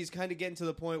 point, he's kind of getting to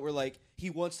the point where like he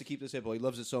wants to keep this hippo. He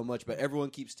loves it so much, but everyone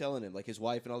keeps telling him, like his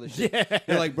wife and all this shit. Yeah.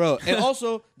 They're like, bro. And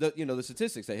also the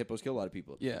statistics that hippos kill a lot of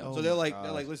people. Yeah. So they're like,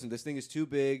 listen, this thing is too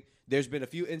big. There's been a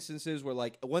few instances where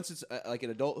like once it's like in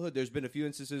adulthood, there's been a few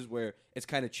instances where it's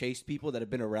kind of chased people that have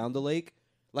been around the lake.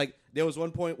 Like there was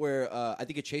one point where I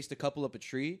think it chased a couple up a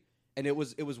tree, and it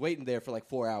was waiting there for like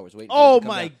 4 hours waiting. for Oh them to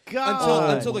come my down.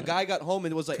 God. Until the guy got home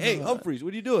and was like, "Hey, Humphreys,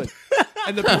 what are you doing?"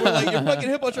 And the people were like, "Your fucking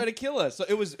hippo trying to kill us." So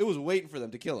it was waiting for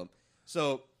them to kill him.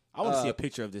 So I want to see a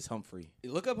picture of this Humphrey.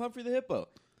 look up Humphrey the hippo.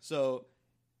 So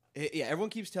yeah, everyone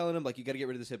keeps telling him like, "You got to get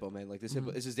rid of this hippo, man. Like this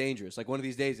hippo, this is dangerous. Like one of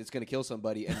these days, it's gonna kill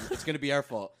somebody, and it's gonna be our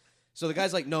fault." So the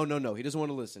guy's like, "No. He doesn't want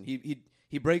to listen.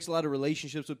 He breaks a lot of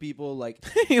relationships with people. Like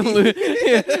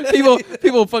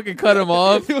people fucking cut him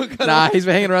off. People cut Nah, him he's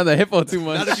been hanging around the hippo too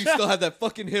not much. if you still have that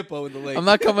fucking hippo in the lake. I'm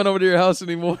not coming over to your house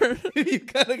anymore. You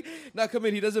gotta not come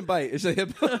in. He doesn't bite. It's a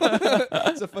hippo.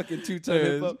 It's a fucking 2-ton It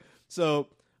is. hippo. So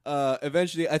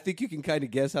eventually, I think you can kind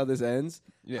of guess how this ends.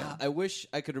 Yeah. I wish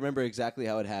I could remember exactly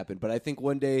how it happened, but I think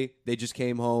one day they just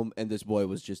came home and this boy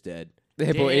was just dead. The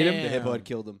hippo ate him. Damn. The hippo had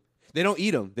killed him. They don't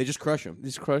eat him. They just crush him.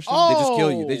 Just crushed him. They just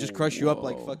kill you. They just crush you up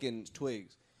like Whoa. fucking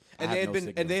twigs. I And have they had no been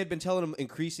signal. and they had been telling him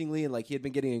increasingly, and like he had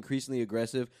been getting increasingly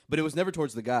aggressive, but it was never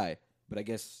towards the guy. But I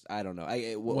guess I don't know.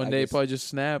 One day, guess, probably just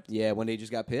snapped. yeah, one day he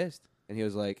just got pissed, and he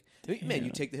was like, "Man,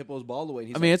 you take the hippo's ball away." And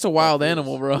he's I mean, like, it's a wild "Fuck this."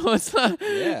 animal, bro. It's not.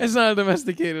 Yeah. It's not a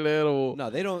domesticated animal. No,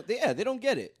 they don't. They don't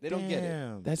get it. They don't get it.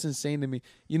 Damn. That's insane to me.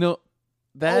 You know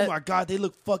that Oh my God, they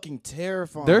look fucking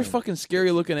terrifying. they're fucking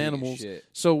scary looking Big as animals. shit.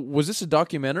 So was this a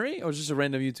documentary or was this a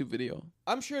random YouTube video?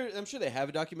 I'm sure they have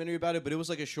a documentary about it, but it was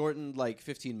like a shortened, like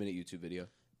 15-minute YouTube video.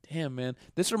 Damn, man.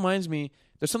 This reminds me.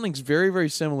 There's something very, very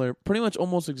similar. Pretty much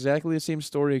almost exactly the same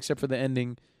story except for the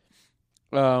ending.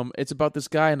 It's about this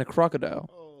guy and a crocodile.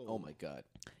 Oh my god.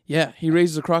 Yeah, he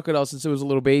raises a crocodile since it was a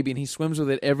little baby, and he swims with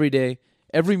it every day,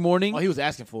 every morning. Oh, he was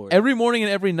asking for it. Every morning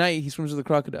and every night, he swims with the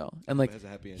crocodile, and like It has a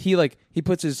happy ending. he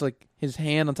puts his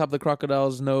hand on top of the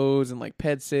crocodile's nose and like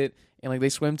pets it, and like they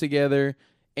swim together.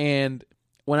 And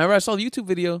whenever I saw the YouTube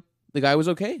video, the guy was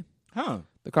okay. Huh.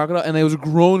 The crocodile, and it was a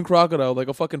grown crocodile, like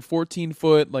a fucking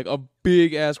 14-foot, like a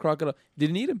big ass crocodile.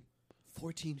 Didn't eat him.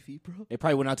 14 feet, bro. They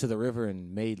probably went out to the river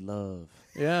and made love.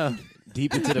 Yeah,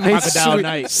 Deep into the Made crocodile sweet,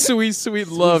 night. sweet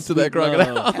love to that sweet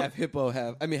crocodile. love. Half hippo,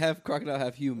 half crocodile,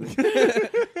 half human.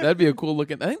 That'd be a cool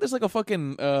looking. I think there's like a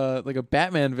fucking like a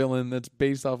Batman villain that's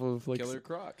based off of like Killer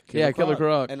Croc. Yeah, Killer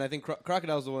Croc. And I think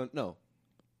Crocodile's the one. No,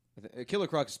 Killer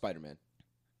Croc is Spider-Man.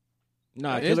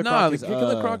 Nah, It is- Killer nah, Croc the is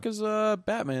Killer Croc is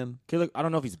Batman. Killer. I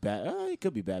don't know if he's He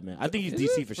could be Batman. I think he's Is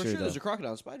DC it? for sure. There's though. a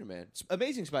crocodile in Spider-Man.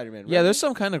 Amazing Spider-Man. Yeah, right? there's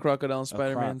some kind of crocodile in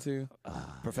Spider-Man croc. too.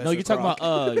 Professor No, you're talking Croc.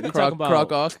 about. You're talking about.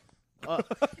 Croc.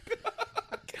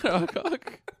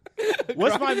 Croc.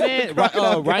 What's my man?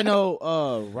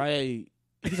 Rhino.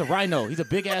 He's a rhino. He's a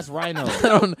big ass rhino. I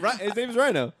don't. His name is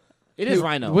Rhino. It is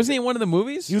Rhino. Wasn't he in one of the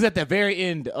movies? He was at the very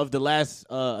end of the last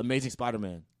Amazing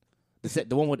Spider-Man.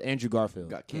 The one with Andrew Garfield.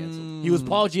 Got canceled. He was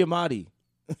Paul Giamatti.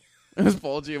 It was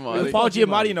Paul It Giamatti. was Paul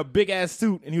Giamatti in a big ass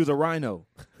suit, and he was a rhino.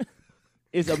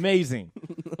 It's amazing.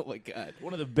 Oh my god.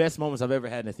 One of the best moments I've ever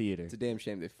had in a theater. It's a damn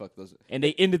shame they fucked those. And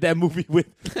they ended that movie with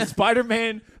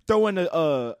Spider-Man throwing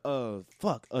a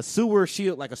sewer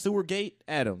shield, like a sewer gate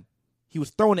at him. He was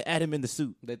throwing it at him in the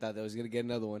suit. They thought they was gonna get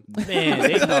another one. Man,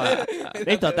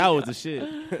 they thought that was the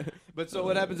shit. But so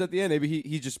what happens at the end? Maybe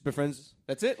he just befriends.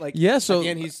 That's it. Like Yeah, so at the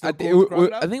end, he's still I, cool with the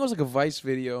crocodile? I think it was like a Vice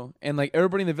video, and like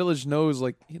everybody in the village knows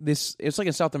like this. It's like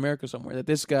in South America somewhere that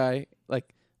this guy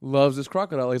like loves this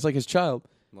crocodile. It's like his child.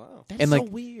 Wow. That's And, so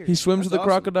like, weird. He swims with That's the awesome.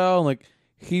 crocodile, and like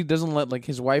he doesn't let like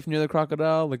his wife near the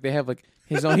crocodile. Like they have like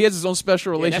his own. He has his own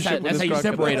special Yeah, that's relationship. how with you this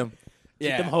separate crocodile. them.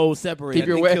 Keep them hoes separated. Keep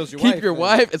your thing wife. kills your Keep wife, your man.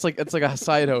 wife. It's like a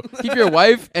side hoe. Keep your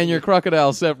wife and your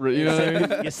crocodile separate. You know what I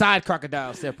mean? Your side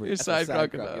crocodile separate. Your That's side a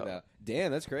side crocodile.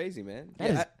 Damn, that's crazy, man. That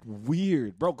Yeah, is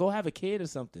weird, bro. Go have a kid or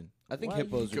something. I think Why you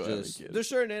hippos go are have a just. kid? There's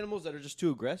certain animals that are just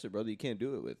too aggressive, bro. That you can't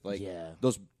do it with. Like Yeah.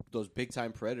 those big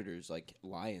time predators, like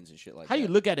lions and shit like How that. you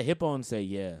look at a hippo and say,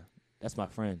 "Yeah, that's my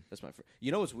friend." That's my friend.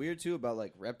 You know what's weird too about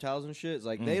like reptiles and shit? It's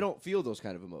like they don't feel those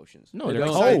kind of emotions. No, Like, they're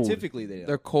cold. scientifically they don't.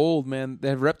 They're cold, man. They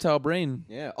have reptile brain.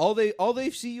 Yeah, all they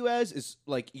see you as is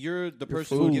like you're the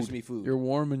person who food. gives me food. You're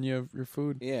warm and you have your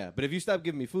food. Yeah, but if you stop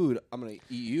giving me food, I'm gonna eat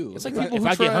you. It's like If I, people if who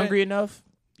I get try- hungry enough,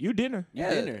 you dinner. you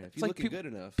Yeah, dinner. If it's you're like looking people-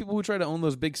 good enough. People who try to own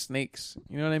those big snakes.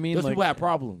 You know what I mean? Those Like, people have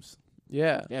problems.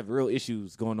 yeah. They have real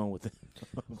issues going on with it.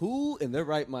 Who in their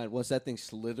right mind wants that thing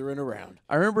slithering around?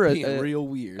 I remember Being a real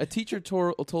weird. a teacher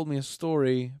told me a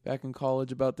story back in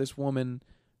college about this woman.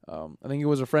 I think it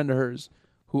was a friend of hers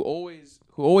who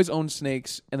always owned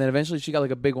snakes, and then eventually she got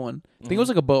like a big one. I think it was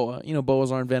like a boa. You know,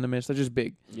 boas aren't venomous; they're just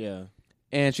big. Yeah,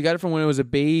 And she got it from when it was a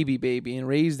baby, and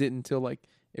raised it until like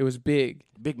it was big.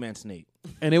 big man snake.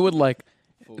 And it would like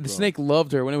Full the grown. snake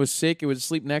loved her. When it was sick, it would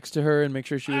sleep next to her and make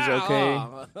sure she was okay.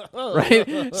 Ah.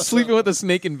 Right, sleeping with the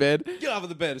snake in bed. Get off of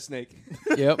the bed, a snake.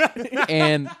 Yep.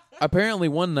 And apparently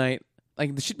one night,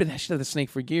 like she'd had the snake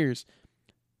for years.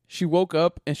 She woke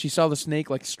up and she saw the snake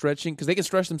like stretching because they can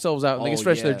stretch themselves out and they can Oh,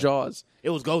 stretch their yeah. jaws. It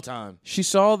was go time. She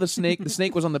saw the snake. The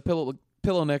snake was on the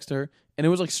pillow next to her, and it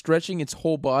was like stretching its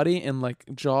whole body and like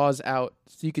jaws out,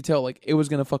 so you could tell like it was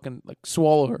gonna fucking like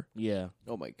swallow her. Yeah,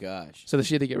 Oh my gosh. So that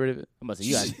she had to get rid of it. I must say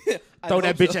you guys I throw hope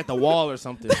that bitch so. at the wall or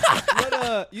something.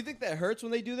 What, you think that hurts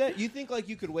when they do that? You think like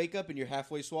you could wake up and you're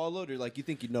halfway swallowed, or like you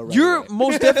think you'd know right You're away?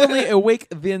 most definitely awake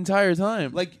the entire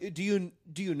time. Like, do you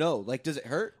know? Like, does it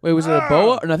hurt? Wait, was it a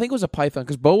boa? Or no, I think it was a python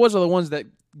because boas are the ones that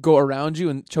go around you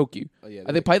and choke you. Oh yeah,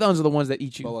 I think pythons are the ones that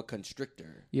eat you. boa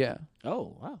constrictor. Yeah.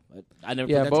 Oh wow, I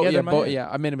never Yeah, put that together in my head. yeah,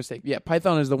 I made a mistake. Yeah,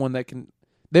 python is the one that can.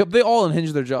 They all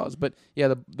unhinge their jaws, but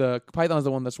yeah, the python is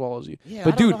the one that swallows you. Yeah,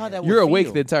 but I don't dude, know how that you're would awake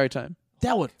feel. the entire time.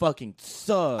 That would fucking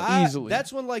suck. Easily.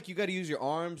 That's when like you got to use your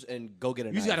arms and go get a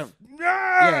you knife. just gotta.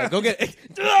 Yeah, go get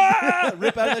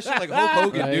rip out that shit like Hulk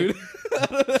Hogan, Right. dude.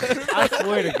 I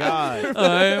swear to God.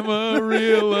 I'm a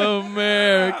real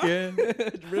American.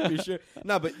 Rip your shirt.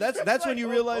 No, but that's when you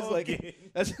realize like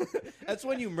that's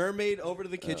when you mermaid over to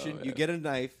the kitchen, you get a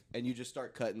knife, and you just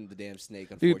start cutting the damn snake.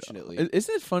 Dude, Unfortunately,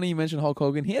 isn't it funny you mentioned Hulk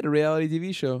Hogan? He had a reality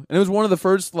TV show, and it was one of the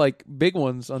first like big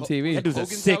ones on TV. that dude's a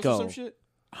Hogan's House or sicko. some shit.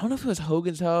 I don't know if it was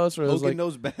Hogan's House or it was Hogan like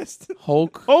knows best.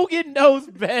 Hulk. Hogan knows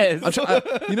best.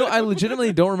 I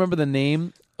legitimately don't remember the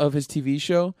name of his TV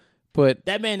show, but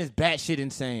That man is batshit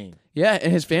insane. yeah,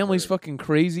 and his family's fucking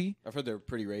crazy. I've heard they're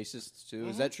pretty racist too.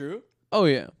 Is that true? Oh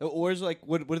yeah, Or is like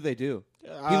what do they do?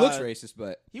 He looks racist,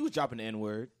 but He was dropping the N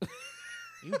word.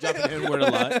 He was dropping the N word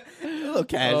a lot. a little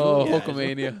casual. oh Yeah.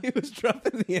 Hulkamania. He was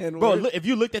dropping the N Bro, word. look, if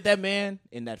you looked at that man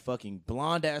in that fucking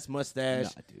blonde ass mustache,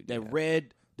 Nah, dude, that yeah.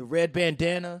 the red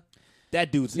bandana,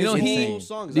 that dude's You know, His he- whole insane.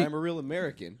 song is the- "I'm a Real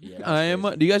American." Yeah. I am.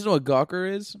 Do you guys know what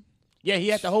Gawker is? Yeah, he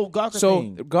had the whole Gawker So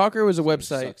thing. Gawker was a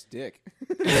website. Sucks dick.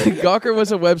 Gawker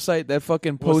was a website that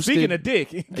fucking Well, posted. speaking of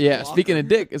dick, yeah, speaking of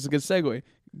dick, it's a good segue.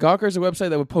 Gawker is a website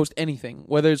that would post anything,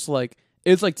 whether it's like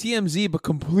TMZ but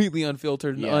completely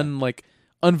unfiltered and Yeah.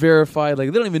 unverified.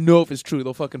 Like they don't even know if it's true.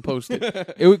 They'll fucking post it.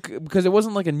 Because it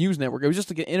wasn't like a news network. It was just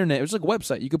like an internet. It was like a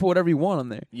website. You could put whatever you want on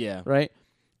there, yeah, right?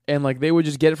 And like they would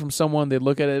just get it from someone. They'd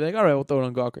look at it like, all right, we'll throw it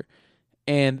on Gawker.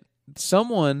 And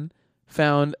someone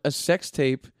found a sex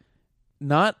tape,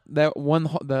 not that one,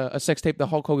 a sex tape that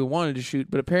Hulk Hogan wanted to shoot,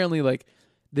 but apparently like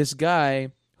this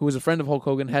guy who was a friend of Hulk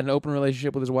Hogan had an open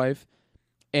relationship with his wife,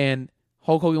 and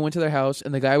Hulk Hogan went to their house,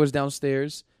 and the guy was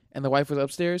downstairs, and the wife was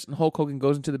upstairs, and Hulk Hogan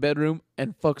goes into the bedroom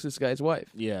and fucks this guy's wife,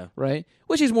 yeah. right?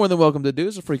 Which he's more than welcome to do.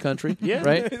 It's a free country, Yeah.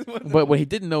 right? But what he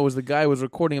didn't know was the guy was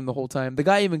recording him the whole time. The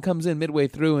guy even comes in midway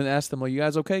through and asks them, "Are you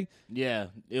guys okay?" Yeah,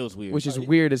 it was weird. Which is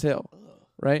weird as hell,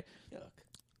 right? Yuck.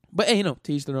 But hey, to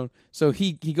each their own. So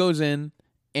he goes in,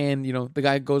 and the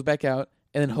guy goes back out,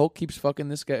 and then Hulk keeps fucking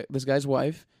this guy's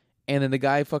wife, and then the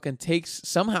guy fucking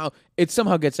somehow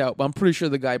gets out, but I'm pretty sure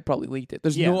the guy probably leaked it.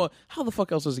 There's how the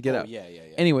fuck else does it get out? Yeah.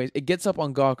 Anyways, it gets up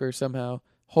on Gawker somehow.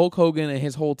 Hulk Hogan and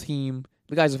his whole team,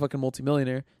 the guy's a fucking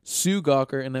multimillionaire, sue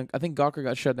Gawker, and I think Gawker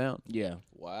got shut down. Yeah.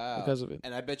 Wow. Because of it.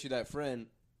 And I bet you that friend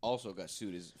also got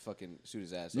sued his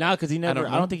ass. Nah, because he never.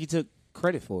 don't I don't think he took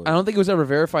credit for it. I don't think it was ever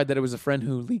verified that it was a friend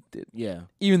who leaked it. Yeah.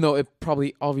 Even though it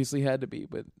probably obviously had to be,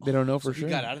 but they don't know for So sure.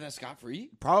 he got out of that scot-free?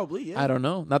 Probably. Yeah. I don't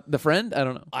know. Not the friend? I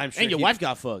don't know. I'm sure And your wife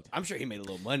got fucked. I'm sure he made a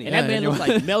little money. And Yeah, that man and your looks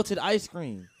like melted ice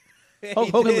cream. Hulk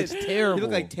He Hogan did. looks terrible. He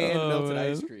looked like tan melted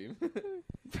man. ice cream.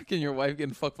 Fucking your wife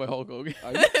getting fucked by Hulk Hogan.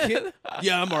 Are you kidding?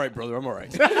 Yeah, I'm all right, brother. I'm all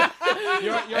right.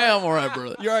 Yeah, I'm alright,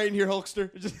 brother. You're all right in here,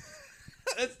 Hulkster?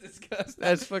 That's disgusting.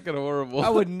 That's fucking horrible. I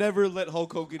would never let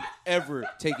Hulk Hogan ever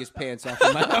take his pants off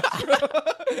in my house,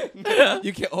 bro.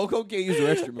 You can't. Hulk Hogan can't use the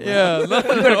restroom. in my Yeah, house. no, You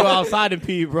better go outside and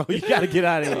pee, bro. You gotta get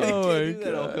out of here. Oh, Can't my do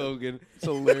that, Hulk God. Hogan. It's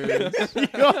hilarious. You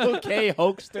okay,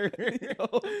 Hulkster?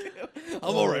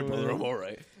 I'm all right, brother. I'm all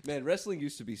right. Man, wrestling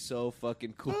used to be so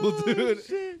fucking cool, dude.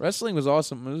 Wrestling was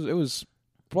awesome. It was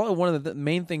probably one of the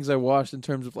main things I watched in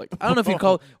terms of like I don't know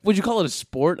if would you call it a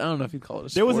sport? I don't know if you'd call it a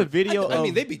sport. There was a video. I mean,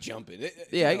 of- they'd be jumping.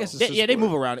 Yeah, I guess it's a they sport.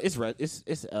 move around. It's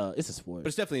a sport. but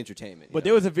it's definitely entertainment. But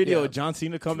there was a video Yeah. of John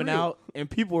Cena coming True. out, and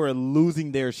people were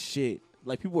losing their shit.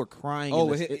 Like people were crying.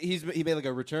 Oh, in the- he made like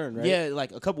a return, right? yeah.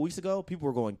 Like a couple weeks ago, people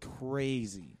were going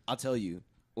crazy. I'll tell you.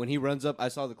 When he runs up, I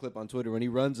saw the clip on Twitter. When he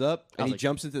runs up and he like-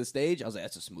 jumps into the stage, I was like,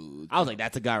 "That's a smooth." I was like,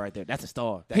 "That's a guy right there. That's a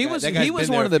star." That He guy- was that guy's he was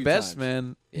been one there of a the few best, times.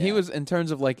 man. Yeah. He was in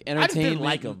terms of like I just entertainment. didn't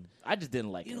like him. I just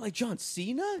didn't like You him. know, like John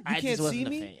Cena. You I can't just wasn't see a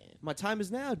me. fan. My time is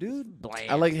now, dude.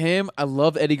 Bland. I like him. I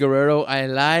love Eddie Guerrero. I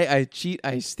lie. I cheat.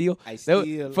 I steal. I That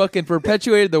steal. fucking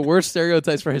perpetuated the worst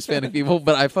stereotypes for Hispanic people,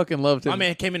 but I fucking loved him. My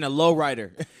man came in a low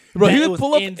rider. Bro, That he would was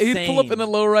pull up. insane. He'd pull up in a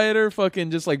lowrider,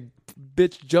 fucking just like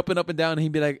bitch jumping up and down. And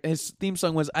he'd be like, his theme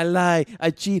song was "I lie,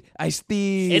 I cheat, I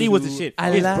steal." Eddie was the shit.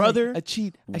 I His lie, brother, I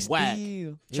cheat, I whack.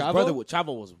 steal. His Chavo? brother,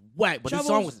 Chavo was whack, but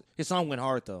Chavo's- his song went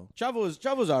hard though.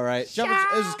 Chavo's all right.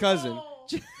 Chavo's his cousin.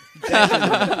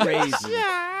 That was crazy.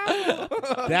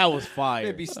 That was fire.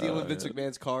 They'd be stealing Vince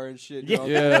McMahon's car and shit. Yeah.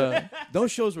 Yeah,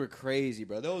 Those shows were crazy,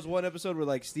 bro. There was one episode where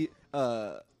like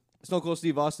Stone Cold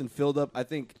Steve Austin filled up, I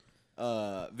think,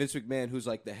 Vince McMahon, who's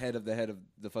like the head of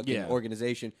the fucking Yeah.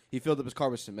 organization. He filled up his car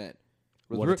with cement.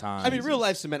 What a time. I mean, real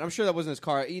life cement. I'm sure that wasn't his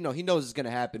car. You know, he knows it's gonna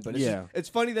happen, but it's, Yeah. it's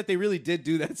funny that they really did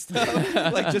do that stuff,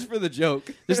 like just for the joke.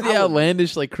 just the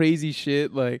outlandish, like crazy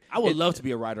shit. Like I would love to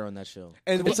be a writer on that show.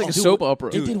 And it's like a dude, soap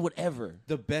opera. They Dude. did whatever.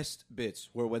 The best bits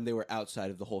were when they were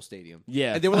outside of the whole stadium.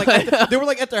 Yeah. and they were like they were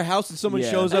like at their house, and someone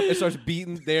Yeah. shows up and starts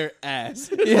beating their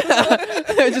ass.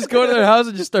 Yeah, just go to their house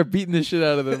and just start beating the shit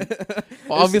out of them.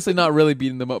 Well, obviously not really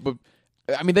beating them up, but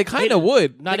I mean they kind of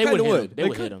would. No, They they would kinda hit would. him. They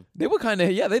would hit him. They would kind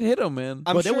of, yeah, they'd hit him, man.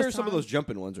 I'm But there sure was some of times- those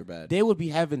jumping ones are bad. They would be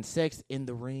having sex in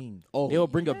the ring. Oh, they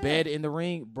would bring a bed in the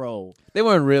ring, bro. They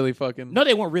weren't really fucking. No,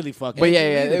 they weren't really fucking. But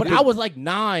yeah, But I was like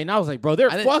 9. I was like, bro,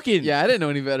 they're I didn't- fucking. Yeah, I didn't know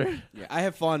any better. Yeah, I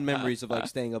have fond memories of like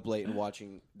staying up late and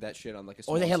watching that shit on like a.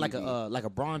 Or they small had TV. like a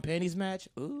bra and panties match.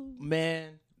 Ooh, man,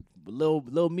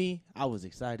 little me, I was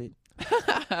excited.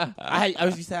 I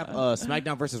used to have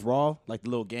SmackDown versus Raw, like the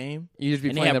little game. You just be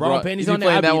And they playing had the bra and bra. panties You'd on be there.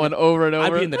 playing I'd that be one over and I'd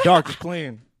over. be in the dark just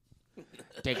playing.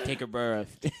 Take your bra,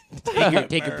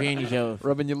 take your panties off.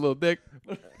 rubbing your little dick.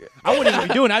 I wouldn't even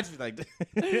be doing. I'd just be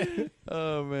like,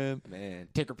 Oh man, Man,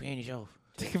 take her panties off.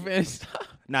 take advantage.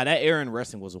 Nah, that era in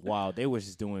wrestling was wild. They was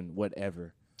just doing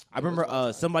whatever. I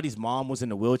remember somebody's mom was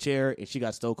in a wheelchair and she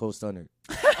got Stone Cold Stunner,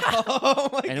 oh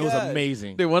my and it was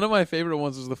amazing. Dude, one of my favorite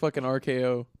ones was the fucking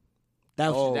RKO.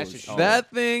 That Oh, that shit. shit.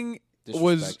 That thing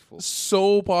was Disrespectful.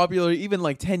 so popular, even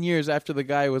like 10 years after the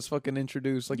guy was fucking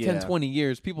introduced. Like Yeah. 10, 20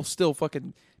 years. People still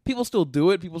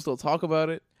do it. People still talk about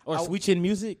it. Or Sweet Chin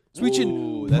Music. Sweet Chin,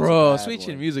 Ooh, that's a bro, bad Sweet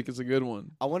Chin one. Music is a good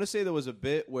one. I want to say there was a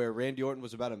bit where Randy Orton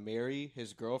was about to marry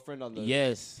his girlfriend on the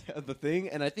Yes. the thing,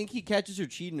 and I think he catches her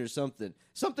cheating or something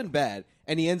bad,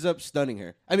 and he ends up stunning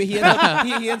her. I mean, he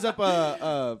ends up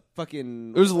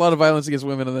fucking There was a lot of violence against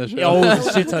women on that show. Oh, it was a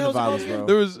What shit the ton hell's of it violence, called bro.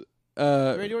 There was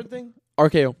the Randy Orton thing.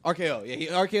 RKO. RKO, yeah,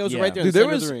 RKO's Yeah. right there. Dude, in the there center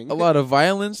was of the ring. a lot of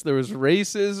violence. There was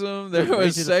racism. There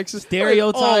was Racism. sexism.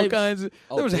 Stereotypes. All kinds of.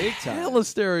 Oh, There was big time. hella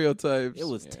stereotypes. It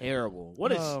was terrible.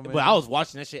 What a Oh, man. but I was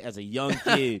watching that shit as a young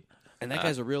kid. And that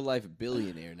guy's a real life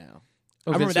billionaire now.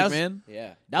 Oh, I remember Vince that was- McMahon?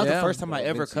 Yeah. That was Yeah. the first time I Bro,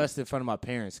 ever Vincent. cussed in front of my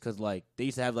parents because like they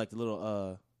used to have like the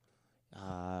little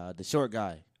the short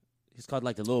guy. He's called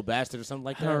like the little bastard or something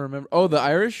like I don't that. remember. Oh, the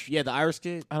Irish? Yeah, the Irish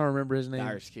kid. I don't remember his name. The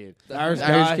Irish kid. The The Irish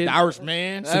Irish guy. kid? The Irish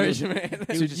man. Irish man. He So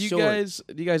was do just you short.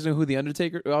 guys know who the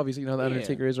Undertaker? Obviously, you know who the Yeah.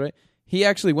 Undertaker is, right? He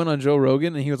actually went on Joe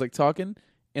Rogan and he was like talking,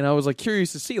 and I was like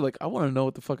curious to see, like, I want to know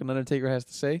what the fucking Undertaker has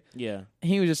to say. Yeah. And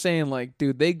he was just saying, like,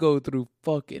 dude, they go through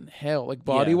fucking hell, like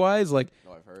body wise. Like,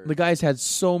 No, I've heard. the guy's had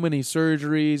so many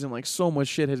surgeries and like so much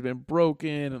shit has been broken,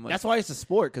 and like That's why it's a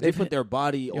sport because they They've put had- their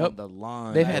body Yup. on the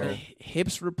line. they've had bro.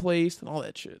 hips replaced and all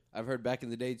that shit. I've heard back in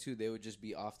the day too, they would just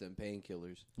be off them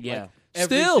painkillers. Yeah. Like,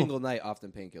 every Still. single night off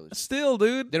them painkillers. Still,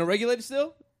 dude. They don't regulate it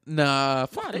still? Nah, Nah,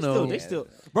 fuck they no. still, they still,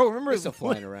 bro. Remember, They're still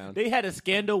flying around. They had a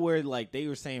scandal where like they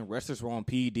were saying wrestlers were on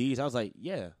PEDs. I was like,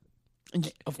 yeah, Of and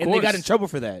course. they got in trouble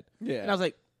for that. Yeah. And I was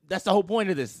like, that's the whole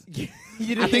point of this. You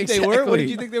didn't think they were? What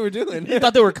did you think they were doing? You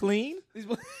thought they were clean? These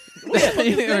What the fuck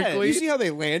is They were that? clean. You see how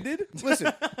they landed?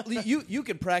 Listen, you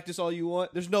can practice all you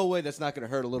want. There's no way that's not going to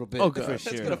hurt a little bit. Oh, God. That's For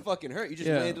sure. going to fucking hurt. You just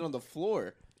Yeah. landed on the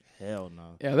floor. Hell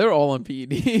no, Yeah, they're all on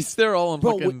PEDs. They're all on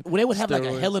bro. fucking When they would have like a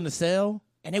steroids. Hell in a Cell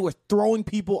and they were throwing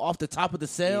people off the top of the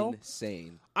cell,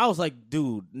 Insane. I was like,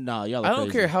 dude, nah, y'all. Are I don't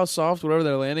crazy. care how soft whatever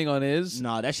they're landing on is.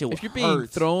 Nah, that shit was If you're being hurt.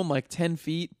 thrown like 10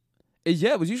 feet,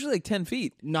 yeah, it was usually like 10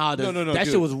 feet. Nah, No, that dude.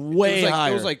 shit was way it was like,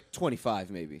 higher. It was like 25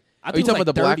 maybe. I Are you think it talking was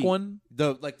about the like black 30. one?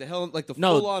 The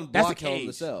No, full on that's block the hell in the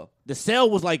cage. cell. The cell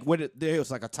was like when there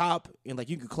was like a top and like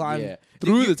you could climb. Yeah.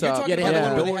 Through You- the top. You're talking Yeah, they about had the one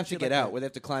the where they door have and to shit get like out, that. where they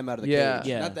have to climb out of the Yeah. cage.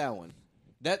 Yeah. Not that one.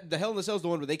 The Hell in the Cell is the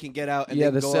one where they can get out and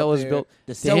Yeah, they the go cell up is there. built.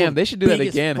 The cell Damn, was they should do that big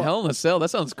as again. fuck. Hell in a Cell. That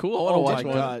sounds cool. I want to Oh watch my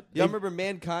one. God. Y'all remember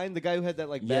Mankind, the guy who had that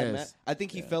like bad Yes. mat? I think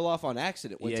he fell off on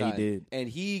accident one Yeah, he time. did. And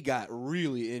he got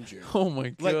really injured. Oh my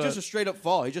god. Like just a straight up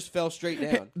fall. He just fell straight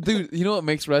down. Dude, you know what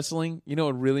makes wrestling? You know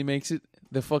what really makes it?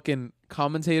 The fucking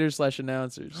commentators /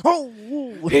 announcers. Oh,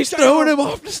 He's throwing him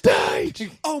off the stage.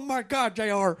 Oh my God, JR.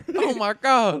 Oh my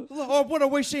god. Oh, what are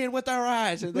we seeing with our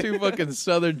eyes? Two fucking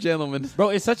southern gentlemen. bro,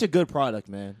 it's such a good product,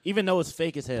 man. Even though it's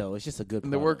fake as hell, it's just a good.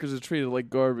 And the product. workers are treated like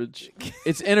garbage.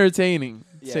 It's entertaining.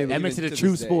 Yeah, Say that the That makes it Even a to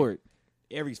true this day. sport.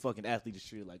 Every fucking athlete is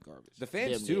treated like garbage. The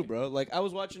fans Damn too, near. bro. Like I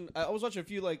was watching a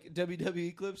few like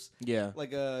WWE clips Yeah.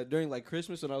 like during like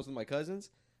Christmas when I was with my cousins.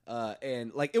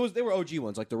 And like they were OG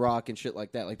ones like The Rock and shit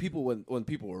like that. Like people when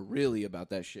people were really about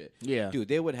that shit. Yeah. Dude,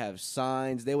 they would have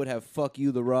signs. They would have "Fuck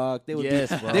you, The Rock." They would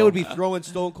Yes, bro. they would be throwing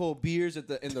Stone Cold beers in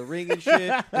the ring and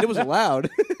shit. And it was loud.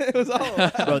 It was all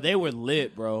loud. bro, they were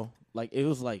lit, bro. Like it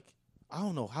was like I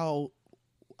don't know how.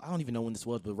 I don't even know when this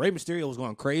was, but Rey Mysterio was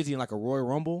going crazy in like a Royal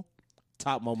Rumble.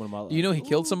 Top moment of my life. You know he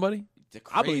killed somebody? The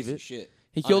I believe crazy it. Shit.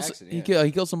 He On killed accident, he yeah.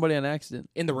 killed somebody on accident.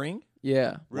 in the ring.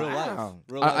 Yeah. Real Wow. life.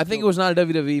 Real I life think it killed. was not a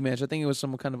WWE match. I think it was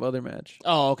some kind of other match.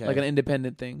 Oh, okay. Like an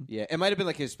independent thing. Yeah, it might have been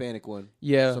like a Hispanic one.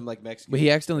 Yeah. Some like Mexican. But he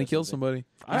accidentally or killed something.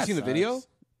 somebody. You seen the video?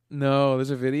 No, there's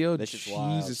a video. That shit's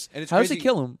wild. Jesus. And it's How does he crazy-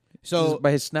 kill him? So Just by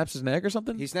his snaps his neck or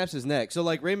something? he snaps his neck. So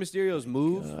like Rey Mysterio's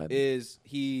move God. is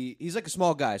he's like a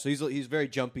small guy, so he's very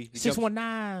jumpy. He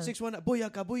 619. 619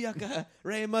 booyaka booyaka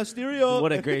Rey Mysterio.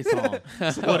 What a great song.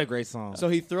 What a great song. So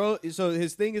so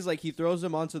his thing is like he throws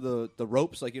them onto the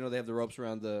ropes, like they have the ropes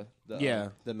around the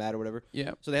the mat or whatever.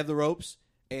 Yeah. So they have the ropes,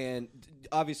 and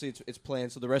obviously it's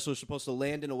planned. So the wrestler's supposed to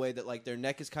land in a way that like their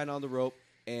neck is kind of on the rope,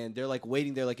 and they're like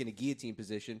waiting there like in a guillotine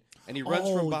position, and he runs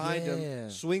from Oh, behind yeah. him,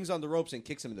 swings on the ropes, and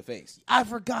kicks him in the face. I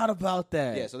forgot about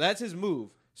that. Yeah, so that's his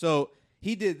move. So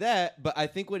he did that, but I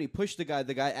think when he pushed the guy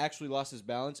actually lost his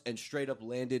balance and straight up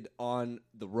landed on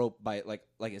the rope by like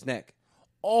his neck.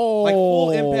 Oh, Like full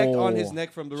impact on his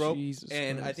neck from the rope, Jesus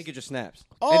and I Christ. think it just snaps.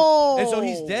 Oh. and so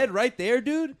he's dead right there,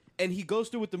 dude. And he goes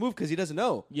through with the move because he doesn't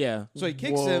know. Yeah, So he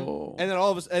kicks him, Whoa. and then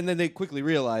and then they quickly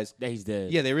realize, that he's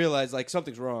dead. yeah, they realize like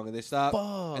something's wrong, and they stop,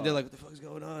 Fuck. and they're like, "What the fuck is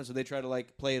going on?" So they try to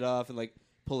like play it off and like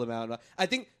pull him out. I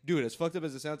think, dude, as fucked up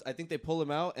as it sounds, I think they pull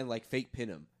him out and like fake pin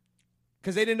him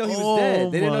because they didn't know he was Oh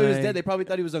dead. They didn't know he was my- dead. They probably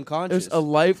thought he was unconscious. There's a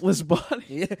lifeless body.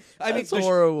 Yeah, I mean, That's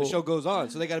horrible. The show goes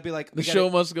on, so they got to be like, The show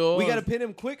must go We on. got to pin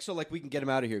him quick, so like we can get him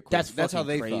out of here. Quick. That's how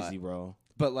they crazy, thought. bro.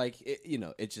 But like,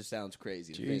 it just sounds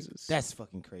crazy. to think. Jesus. That's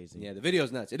fucking crazy. Yeah, the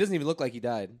video's nuts. It doesn't even look like he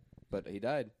died, but he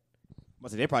died.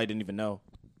 Must say they probably didn't even know.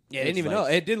 Yeah, I didn't even know.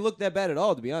 It didn't look that bad at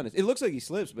all, to be honest. It looks like he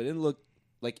slips, but it didn't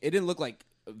look like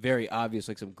very obvious,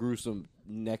 like some gruesome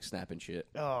neck snapping shit.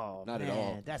 Oh, Not at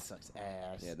all. That sucks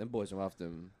ass. Yeah, them boys are off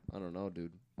them. I don't know,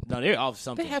 dude. No, they're off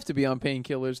something. They have to be on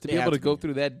painkillers to They be able have to to go be.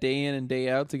 through that day in and day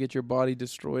out to get your body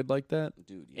destroyed like that.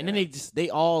 Dude, yeah. And then they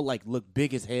all like look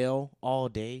big as hell all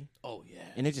day, oh yeah,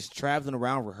 and they're just traveling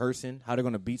around rehearsing how they're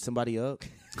gonna beat somebody up.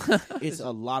 It's a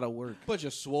lot of work. bunch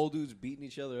of swole dudes beating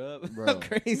each other up. Bro. How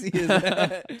crazy is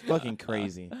that? Fucking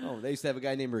crazy. Oh, they used to have a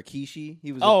guy named Rikishi.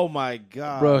 He was Oh my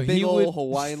god, Bro, a big he old would-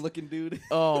 Hawaiian looking dude.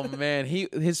 Oh man,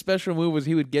 his special move was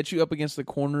he would get you up against the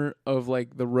corner of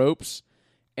like the ropes,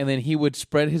 and then he would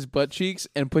spread his butt cheeks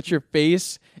and put your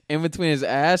face in between his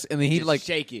ass, and then he'd Just like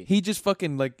shake it. He just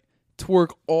fucking like twerk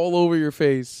all over your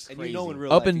face, And you know in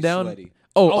real up life and he's down. sweaty.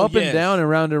 Oh, Oh, up and yes. down and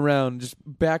round, just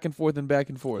back and forth and back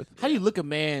and forth. How do you look a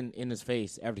man in his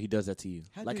face after he does that to you?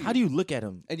 How do you look at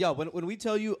him? And yeah, when we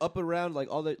tell you up around like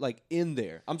all the like in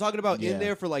there, I'm talking about Yeah. in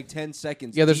there for like 10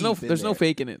 seconds. Yeah, there's deep no in there's no there.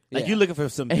 faking it. Like Yeah. you looking for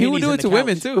some? And he would pennies do in it the to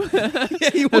women couch. too.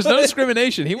 he There's no would.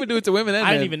 discrimination. He would do it to women and I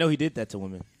men. didn't even know he did that to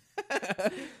women.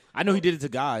 I know he did it to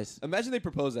guys. Imagine they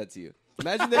propose that to you.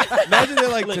 Imagine they're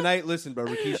like tonight. Listen, bro,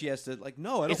 Rikishi has to like.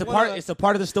 No, I don't. It's a wanna- part. It's a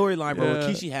part of the storyline, bro. Yeah.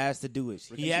 Rikishi has to do it.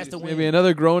 He has to win. Maybe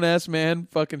another grown ass man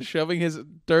fucking shoving his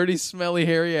dirty, smelly,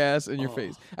 hairy ass in your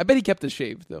face. I bet he kept it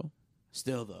shaved though,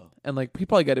 Still though. and like he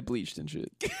probably got it bleached and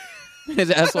shit.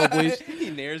 His asshole bleached. he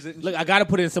nares it. And Look, I got to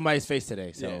put it in somebody's face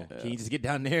today. So Yeah. can you just get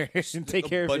down there and take a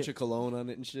care of bunch it? of cologne on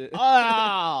it and shit.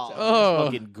 Oh, Oh.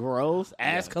 fucking gross.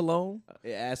 Ass cologne.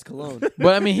 Yeah, ass cologne.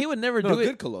 But I mean, he would never No, do it.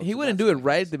 good cologne, He so wouldn't that's do it nice.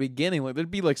 right at the beginning. Like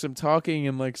there'd be like some talking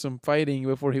and like some fighting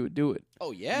before he would do it.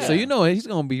 Oh yeah. So you know he's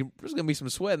gonna be there's gonna be some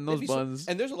sweat in those Maybe some- buns.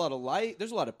 and there's a lot of light.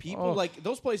 There's a lot of people. Oh. Like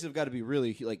those places have got to be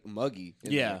really like muggy.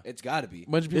 in Yeah. there. It's got to be. A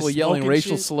bunch of the people yelling smoking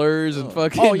racial shit. slurs and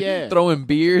fucking Oh, yeah. throwing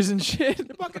beers and shit.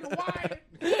 Fucking wide.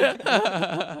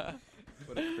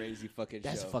 What a crazy fucking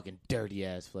That's show. a fucking dirty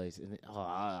ass place. And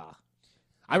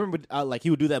I remember like he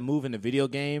would do that move in the video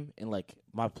game, and like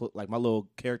my little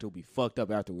character would be fucked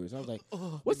up afterwards. I was like,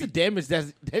 what's the damage that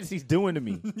he's doing to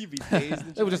me? You'd be dazed.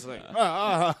 And It was just like,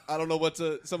 I don't know what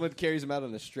to. Someone carries him out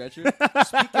on a stretcher.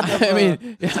 I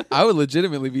mean, I would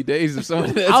legitimately be dazed if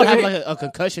someone. I would have like a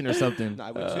concussion or something.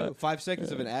 I would too. 5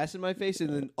 seconds of an ass in my face, and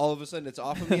then all of a sudden it's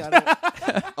off of me. I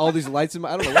don't. All these lights in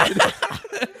my. I don't know what to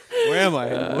do. Where am I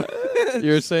anymore?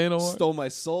 You're saying, Omar? Stole my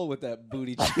soul with that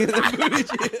booty. Booty.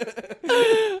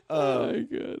 Oh my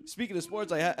god! Speaking of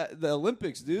sports, the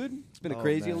Olympics, dude. It's been a Oh,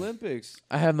 crazy man. Olympics.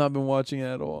 I have not been watching it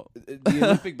at all. The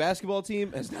Olympic basketball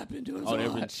team has not been doing so Oh, they've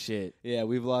been hot. shit. Yeah,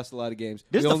 we've lost a lot of games.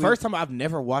 This is We the only- first time I've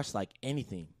never watched like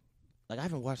anything. Like I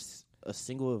haven't watched a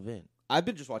single event. I've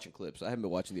been just watching clips. I haven't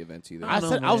been watching the events either. I know,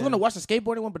 said I was man. gonna watch the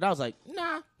skateboarding one, but I was like,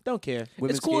 nah, don't care.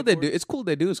 Women's It's cool that they skateboard? do. It's cool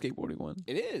they do a skateboarding one.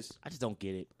 It is. I just don't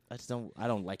get it. I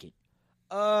don't like it.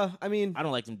 I mean, I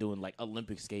don't like them doing like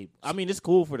Olympic skate. I mean, it's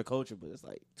cool for the culture, but it's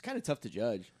like, it's kind of tough to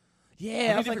judge. yeah, How I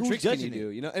many was like, different who's tricks can judging you it?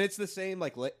 do? You know, and it's the same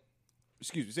like,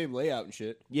 same layout and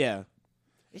shit. Yeah,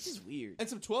 it's just weird. And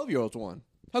some 12-year-olds won.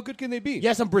 How good can they be?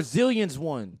 Yeah, some Brazilians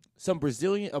won. A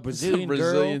Brazilian Brazilian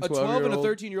girl, a 12 and a 12-year-old.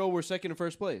 13-year-old were second and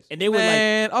first place. and they were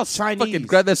Man, I'll Chinese. fucking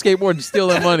grab that skateboard and steal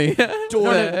that money. like, What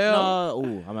the hell?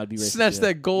 ooh, I might be racist. Snatch yeah.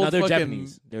 that gold No, they're fucking-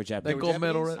 Japanese. They're Japanese. That gold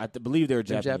medal. Japanese? Right? Believe they're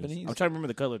They're Japanese. Japanese? I'm trying to remember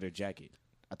the color of their jacket.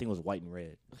 I think it was white and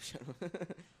red.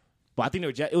 But I think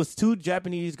it was 2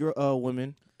 Japanese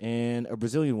women and a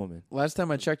Brazilian woman. Last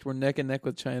time I checked, we're neck and neck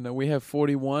with China. We have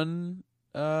 41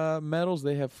 medals.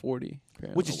 They have 40.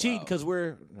 apparently. Which is cheating because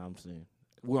I'm saying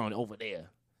we're on over there.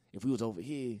 If we was over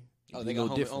here, Oh, it'd they be a got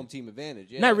little different. home team advantage.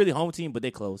 Yeah. Not really home team, but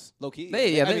they close. Low key.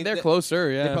 they're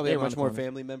closer. Yeah, They probably They have around much the more corner.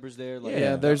 family members there. Like, Yeah,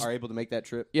 that there's- are able to make that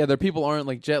trip. yeah. Their people aren't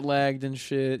like jet lagged and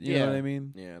shit. You know Yeah. what I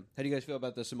mean? Yeah. How do you guys feel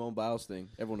about the Simone Biles thing?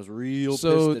 Everyone was real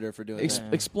So, pissed at her for doing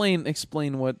that.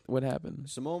 Explain what happened.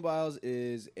 Simone Biles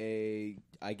is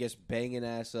I guess, banging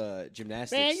ass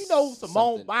gymnastics. Man, you know who Simone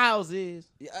something. Biles is.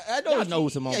 Yeah, I know. Y'all know who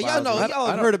Simone Y'all Biles know. is. Y'all I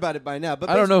have don't- heard about it by now. But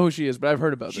I don't know who she is, but I've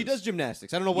heard about She this. does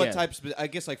gymnastics. I don't know what Yeah. types, but I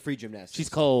guess like free gymnastics. She's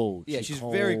cold. Yeah, she's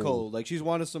very cold. Like she's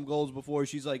won us some golds before.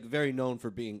 She's like very known for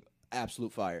being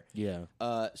absolute fire. Yeah.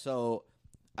 So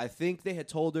I think they had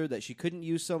told her that she couldn't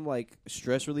use some like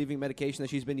stress relieving medication that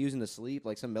she's been using to sleep,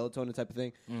 like some melatonin type of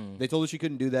thing. They told her she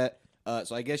couldn't do that.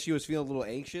 So I guess she was feeling a little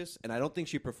anxious, and I don't think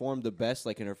she performed the best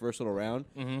like in her first little round.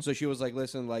 So she was like,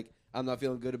 "Listen, like I'm not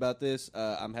feeling good about this.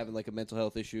 I'm having like a mental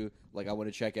health issue. Like I want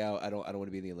to check out. I don't want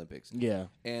to be in the Olympics." Yeah.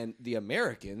 And the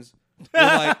Americans were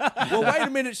like, "Well, wait a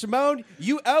minute, Simone,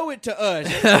 you owe it to us.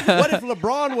 What if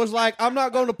LeBron was like, I'm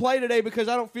not going to play today because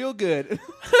I don't feel good?"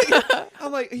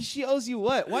 I'm like, she owes you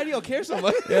what? Why do y'all care so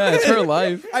much? Yeah, it's her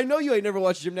life. I know you ain't never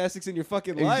watched gymnastics in your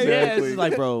fucking life. Yeah, Exactly. it's just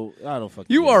like, bro, I don't fucking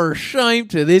You care. are a shame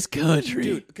to this country.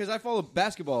 Dude, because I follow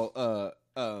basketball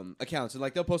accounts, and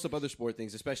like they'll post up other sport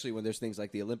things, especially when there's things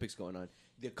like the Olympics going on.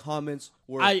 The comments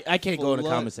were I can't go in the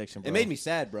flood- comment section, bro. It made me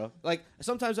sad, bro. Like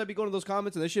sometimes I'd be going to those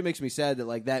comments, and this shit makes me sad that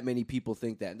like that many people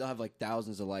think that. And they'll have like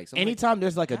thousands of likes. I'm like, Anytime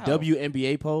there's like a how?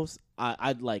 WNBA post,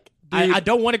 I'd like I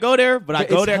don't want to go there, but I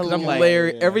go there because I'm like,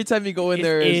 hilarious. Every time you go in It's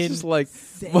there, it's just like.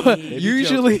 insane.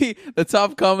 Usually, the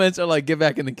top comments are like, "Get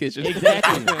back in the kitchen."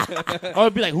 Exactly. I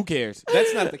would be like, who cares?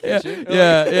 That's not the kitchen.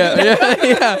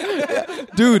 Yeah.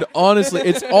 Dude, honestly,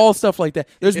 it's all stuff like that.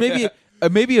 There's maybe a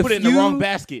Put it in the wrong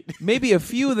basket. maybe a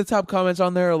few of the top comments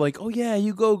on there are like, "Oh yeah,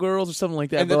 you go girls" or something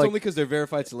like that. And but that's like, only because they're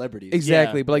verified celebrities.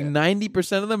 exactly, Yeah. but like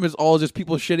 90% of them is all just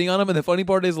people shitting on them. And the funny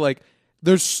part is like,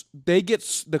 they get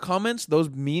the comments, those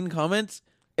mean comments.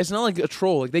 It's not like a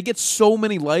troll. Like they get so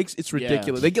many likes, it's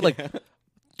ridiculous. They get like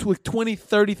 20,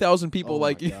 30,000 people. Oh my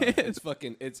like God. It's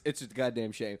fucking it's a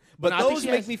goddamn shame. But I think those she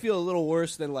make has- me feel a little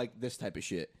worse than like this type of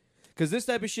shit. Because this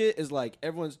type of shit is like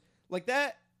everyone's like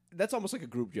that. That's almost like a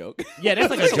group joke. Yeah, that's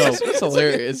like a joke. it's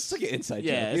hilarious. It's like an inside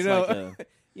Yeah, joke. it's You know, like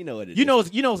you know what it is.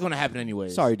 you know what's gonna happen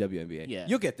anyways. Sorry, WNBA. Yeah.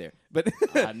 You'll get there. But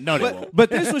No, they won't. but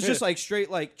this was just like straight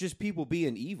like just people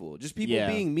being evil, just people Yeah.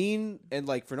 being mean and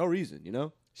like for no reason. You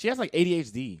know? She has like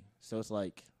ADHD, so it's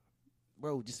like,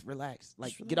 bro, just relax.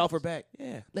 Like, Just get off her back.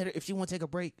 Yeah. Let her if she want to take a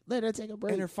break. Let her take a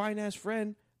break. And her fine ass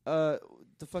friend, the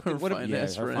fucking Her whatever.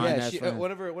 fine-ass her friend. fine Yeah, ass she, friend.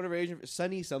 one of her Asian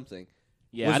Sunny something.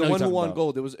 yeah, was I know the you're one who talking won about.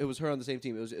 gold. It was her on the same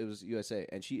team. It was USA,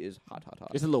 and she is hot.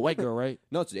 It's a little white girl, right?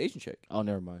 No, it's an Asian chick. Oh,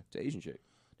 never mind. It's an Asian chick.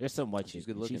 There's some white She's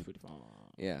chick. good looking. She's pretty fine.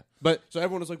 Yeah, but so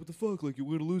everyone was like, "What the fuck? Like, you're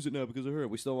gonna lose it now because of her."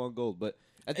 We still won gold, but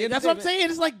at the end That's of what the I'm saying.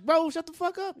 It's like, bro, shut the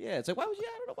fuck up. Yeah, it's like, why would you?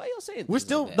 I don't know why y'all saying. We're things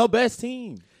still like the best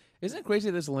team. Isn't it crazy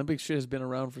this Olympic shit has been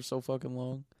around for so fucking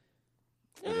long,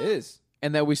 that. It is.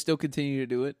 and that we still continue to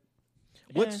do it?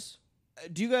 What's?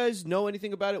 Do you guys know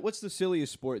anything about it? What's the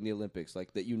silliest sport in the Olympics,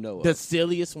 like that you know of? The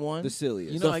silliest one? The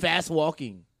silliest. You know, the like- fast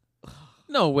walking.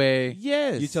 No way.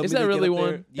 Yes. You tell Is me that they get really up there-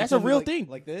 one? you That's tell a me real like- thing.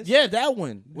 like this. Yeah, that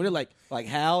one. Where they're like, like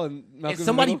Hal and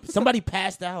Malcolm. somebody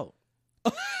passed out.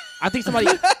 I think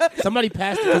somebody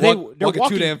passed out. They're They're walking walking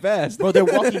too damn fast. Bro, they're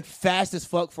walking fast as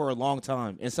fuck for a long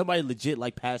time, and somebody legit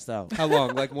like passed out. How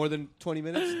long? Like more than 20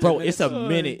 minutes? Bro, 10 it's a minutes?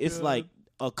 minute. It's like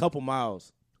a couple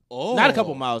miles. Oh, Not a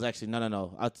couple miles, actually.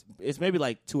 No. It's maybe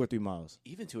like 2 or 3 miles.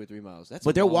 Even 2 or 3 miles. That's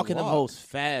But a they're long walking them walk. hoes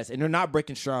fast, and they're not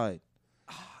breaking stride.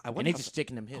 I And wonder they how, just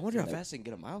sticking them hips. I wonder how Like, fast they can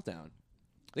get a mile down.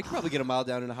 They could probably get a mile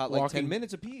down in a hot like 10 Walking-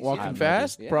 minutes apiece. Walking have no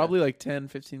fast, idea. probably like 10,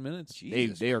 15 minutes.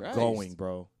 Jesus They are Christ. going,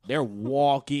 bro. They're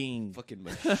walking. Fucking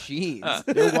machines.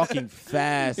 They're walking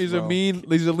fast. He's bro.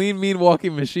 he's a lean, mean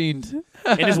walking machine.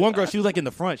 And this one girl, she was like in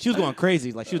the front. She was going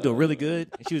crazy. Like she was doing really good.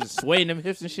 And she was just swaying them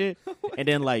hips and shit. And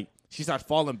then like she starts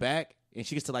falling back and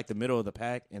she gets to like the middle of the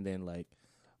pack. And then like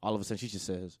all of a sudden she just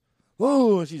says,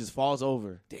 whoa, and she just falls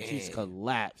over. She's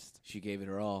collapsed. She gave it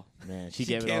her all. Man, she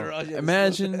gave it all.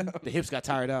 Imagine, The hips got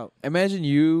tired out. imagine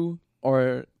you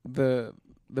or the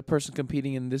person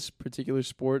competing in this particular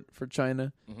sport for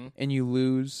China, Mhm. and you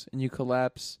lose and you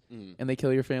collapse, Mm. and they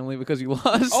kill your family because you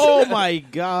lost. Oh my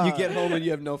god. You get home and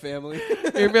you have no family.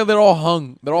 Your family, they're all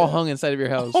hung. They're all hung inside of your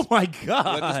house. Oh my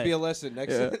god. Let this be a lesson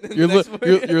next. Yeah.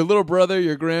 next Your little brother,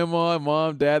 your grandma,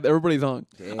 mom, dad, everybody's hung.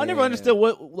 I never understood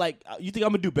what like you think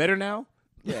I'm gonna do better now?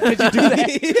 Yeah. Could you do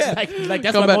that? Yeah. Like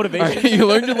that's Come my back. motivation. All right, you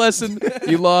learned your lesson.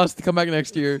 You lost. Come back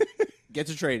next year. Get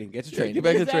to training. Get to Get training.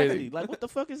 back to Exactly. training. Like what the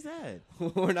fuck is that?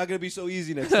 We're not gonna be so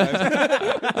easy next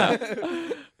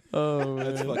time. Oh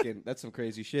That's man. fucking. That's some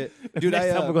crazy shit, dude.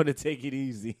 Next time we're gonna take it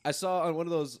easy. I saw on one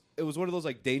of those. It was one of those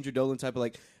like Danger Dolan type of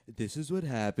like, this is what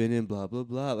happened and blah blah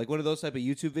blah. Like one of those type of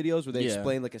YouTube videos where they Yeah.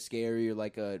 explain like a scary or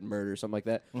like a murder or something like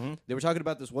that. Mhm. They were talking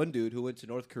about this one dude who went to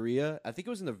North Korea. I think it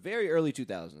was in the very early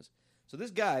 2000s. So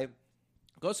this guy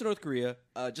goes to North Korea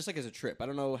just like as a trip. I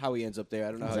don't know how he ends up there.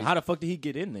 I don't know how. How the fuck did he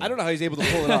get in there? I don't know how he's able to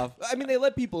pull it off. I mean, they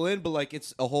let people in, but like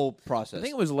it's a whole process. I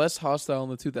think it was less hostile in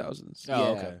the 2000s.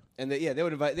 Oh, okay. And they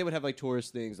would invite. They would have like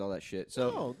tourist things, all that shit. So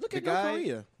Oh, look the at guy, North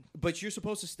Korea. But you're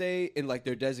supposed to stay in like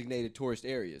their designated tourist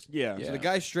areas. Yeah. So the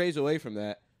guy strays away from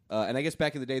that, and I guess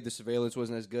back in the day the surveillance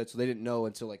wasn't as good, so they didn't know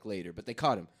until like later. But they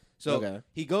caught him. So Okay.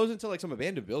 he goes into like some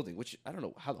abandoned building, which I don't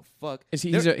know how the fuck. Is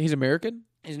he? They're- He's American.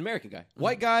 He's an American guy,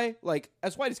 white guy, like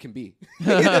as white as can be.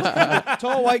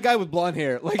 Tall white guy with blonde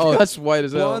hair, like Oh, that's white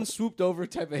as hell. blonde swooped over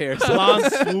type of hair. Blonde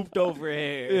swooped over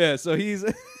hair. Yeah, so he's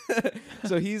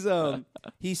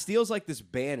he steals like this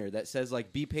banner that says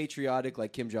like "Be patriotic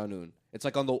like Kim Jong Un." It's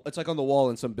like on the wall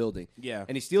in some building. Yeah.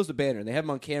 And he steals the banner and they have him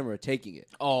on camera taking it.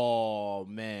 Oh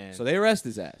man. So they arrest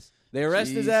his ass.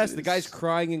 His ass. The Jesus. guy's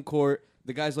crying in court.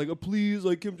 The guy's like, "Oh, please,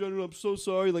 like Kim Jong Un, I'm so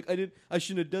sorry. Like I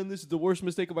shouldn't have done this. It's the worst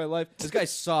mistake of my life." This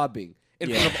guy's sobbing in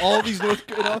front of all these in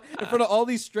front of all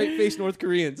these straight-faced North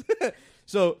Koreans.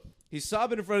 So he's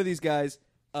sobbing in front of these guys.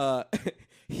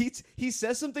 He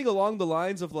says something along the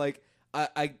lines of like,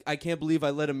 I can't believe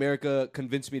I let America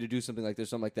convince me to do something like this,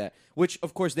 something like that. Which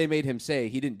of course they made him say.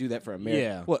 He didn't do that for America.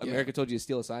 Yeah. What, Yeah. America told you to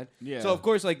steal a sign? Yeah. So of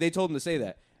course like they told him to say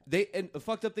that. and a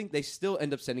fucked up thing, they still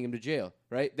end up sending him to jail,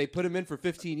 right? They put him in for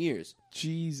 15 years,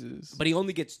 Jesus. but he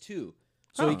only gets 2.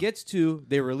 So he gets 2,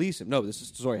 they release him. No, this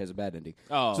story has a bad ending.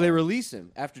 Oh. So they release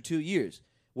him after 2 years.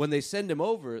 When they send him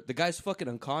over, the guy's fucking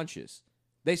unconscious.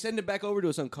 They send him back over to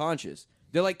us unconscious.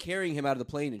 They're like carrying him out of the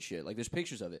plane and shit. Like there's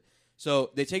pictures of it.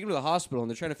 So they take him to the hospital and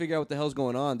they're trying to figure out what the hell's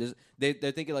going on. They're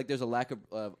thinking like there's a lack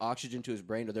of oxygen to his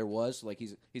brain, or there was. So like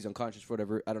he's unconscious for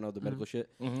whatever. I don't know the medical shit.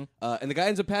 And the guy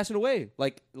ends up passing away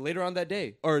like later on that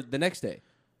day or the next day.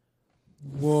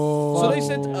 Whoa. So they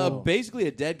sent basically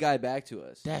a dead guy back to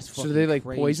us. That's So fucking did they like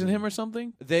crazy. poison him or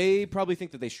something? They probably think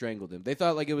that they strangled him. They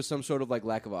thought like it was some sort of like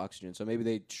lack of oxygen. So maybe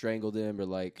they strangled him or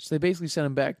like So they basically sent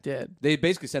him back dead. they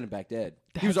basically sent him back dead.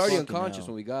 He was That's already fucking unconscious hell.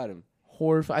 when we got him.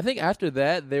 Horrifying. I think after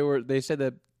that they said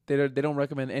that they don't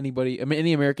recommend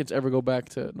any Americans ever go back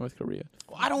to North Korea.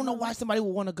 I don't know why somebody would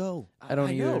want to go. I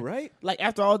don't either. know, right? Like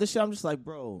after all this shit, I'm just like,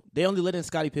 bro, they only let in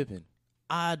Scottie Pippen.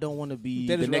 I don't want to be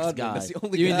Dennis the next Rodman, guy. that's the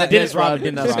only You mean guy. that Dennis Rodman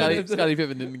didn't Scottie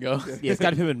Pippen didn't go. Yeah,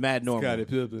 Scottie Pippen mad normal. Scottie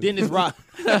Pippen. Dennis Rod.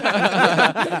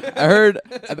 I heard.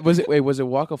 Was it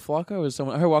Waka Flocka or was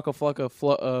someone? I heard Waka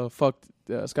Flocka fucked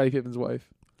Scottie Pippen's wife,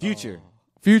 Future.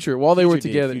 Future, while they were Future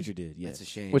did, together, Future did. Yes. That's a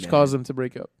shame. which man. caused them to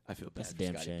break up. I feel bad That's a for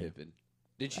damn Scottie shame. Pippen.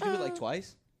 Did she do it like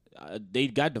twice? They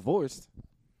got divorced.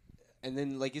 And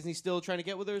then like isn't he still trying to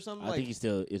get with her or something? I like, think he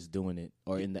still is doing it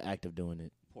or in the act of doing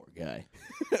it. poor guy.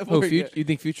 Oh, Poor guy. You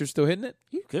think Future's still hitting it?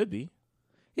 He could be.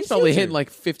 He's probably Future. hitting like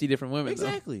 50 different women.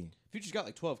 Exactly. Future's got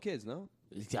like 12 kids, no?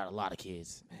 He's got a lot of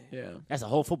kids. Though. Yeah. That's a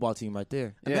whole football team right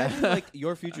there. Imagine like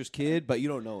your Future's kid, but you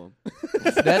don't know him.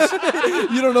 That's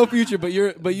You don't know Future, but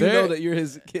you There- know that you're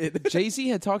his kid. Jay-Z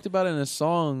had talked about it in a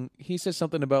song. He said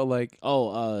something about like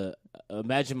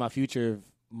Imagine my future. If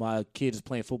my kid is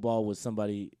playing football with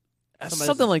somebody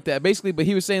something like that. Basically, but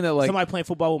he was saying that like somebody playing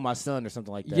football with my son or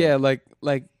something like that. yeah,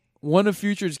 like one of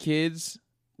Future's kids,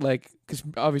 like because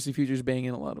obviously Future's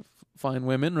banging a lot of fine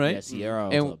women, right? Yeah, Sierra.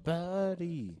 And- was a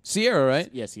buddy. Sierra, right?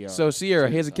 Yeah, Sierra. So Sierra,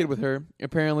 he has a kid with her.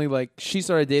 Apparently, like she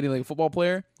started dating like a football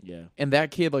player, yeah. and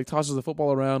that kid like tosses the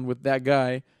football around with that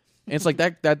guy, and it's like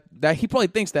that he probably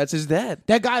thinks that's his dad.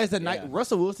 That guy is the Yeah.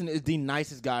 Russell Wilson is the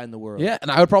nicest guy in the world. Yeah, and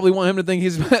I would probably want him to think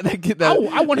he's that kid. That,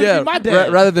 I want him to be my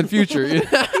dad. rather than Future. you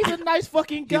know? He's a nice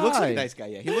fucking He guy. looks like a nice guy,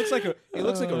 yeah. He looks like a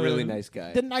really nice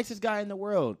guy. The nicest guy in the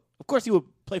world. Of course, he would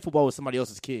play football with somebody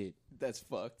else's kid. That's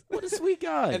fucked. What a sweet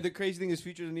guy. And the crazy thing is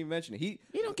Future didn't even mention it. He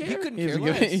don't care. He couldn't he, care doesn't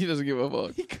give, less. he doesn't give a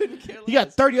fuck. He couldn't care less. He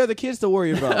got 30 other kids to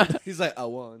worry about. He's like, I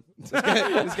won. This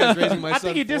guy's raising my son. I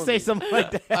think he did for say me. something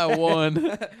like that. I won.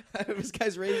 This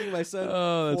guy's raising my son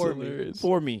Oh, that's for hilarious.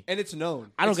 For me. And it's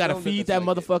known. I don't It's got to known feed that's that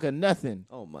like it. motherfucker nothing.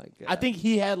 Oh my god. I think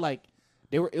he had like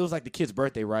it was like the kid's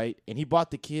birthday, right? And he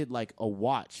bought the kid like a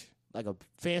watch, like a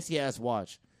fancy ass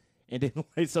watch. And then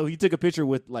like, so he took a picture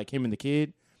with like him and the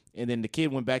kid, and then the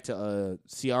kid went back to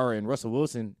Ciara and Russell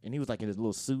Wilson, and he was like in his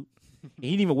little suit. And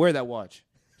he didn't even wear that watch.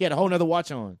 He had a whole nother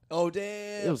watch on. Oh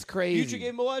damn. It was crazy. Future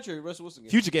gave him a watch or Russell Wilson gave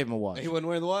him? Future gave him a watch. He wasn't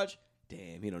wearing the watch?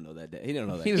 Damn, he don't know that. He don't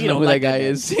know that. He doesn't He know don't who like that guy that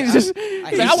is. guy. He's just. He's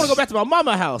like, I want to go back to my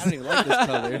mama house. I don't even like this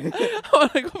color. I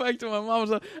want to go back to my mom's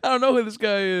house. I don't know who this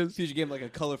guy is. Future gave him like a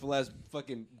colorful ass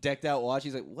fucking decked out watch.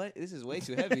 He's like, what? This is way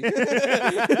too heavy.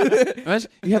 Imagine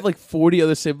you have like 40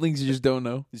 other siblings you just don't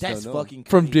know That's don't know. fucking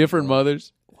from crazy, different bro.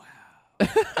 mothers.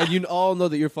 And you all know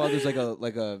that your father's like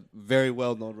a very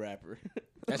well known rapper.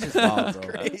 That's just wild,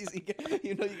 bro. Crazy.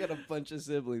 You know you got a bunch of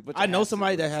siblings. I know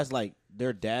somebody that has like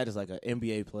their dad is like an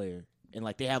NBA player, and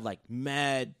like they have like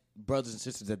mad brothers and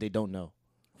sisters that they don't know.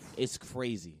 It's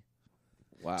crazy.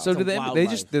 Wow. So It's do a they? wild They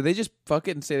life. just do they just fuck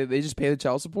it and say that they just pay the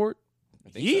child support?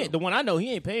 He so. the one I know,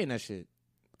 he ain't paying that shit.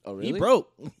 oh He really?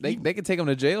 broke. They can take him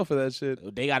to jail for that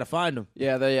shit. They gotta find him.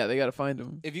 Yeah, they got to find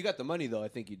him. If you got the money though, I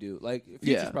think you do. Like Future's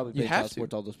Yeah, probably you paying have child to. support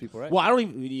to all those people, right? Well, I don't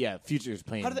even. Yeah, Future's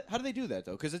paying. How do they do that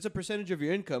though? Because it's a percentage of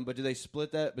your income, but do they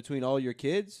split that between all your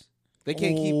kids? They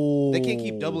can't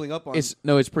keep doubling up on. It's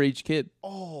per each kid.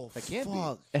 Oh, That can't be.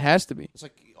 fuck. It has to be. It's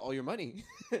like all your money.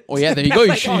 Oh yeah, there you go. You,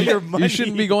 Like all your you money.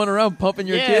 shouldn't be going around pumping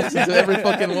your kids into every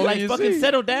fucking woman like you fucking see.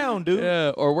 settle down, dude.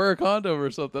 Yeah, or wear a condom or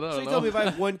something. I So don't you know. tell me if I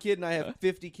have one kid and I have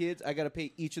 50 kids, I got to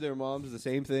pay each of their moms the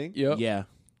same thing? Yep. Yeah,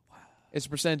 It's a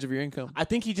percentage of your income. I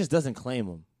think he just doesn't claim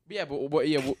them. Yeah, but what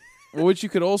you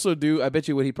could also do, I bet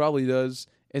you what he probably does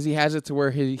is he has it to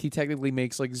where he technically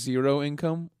makes like zero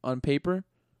income on paper.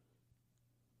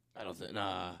 I don't think.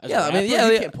 Nah. Yeah, I mean, You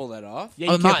yeah. can't pull that off. Yeah,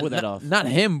 you can't not, pull that not, off. Not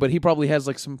him, but he probably has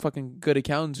like some fucking good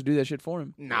accountants who do that shit for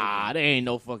him. Nah, there ain't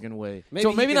no fucking way. Maybe So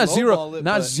he maybe can not zero, lowball it,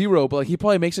 not but- zero, but like he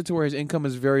probably makes it to where his income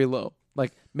is very low.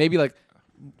 Like maybe like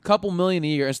a couple million a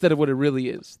year instead of what it really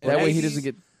is. That Or way he maybe doesn't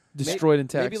get destroyed in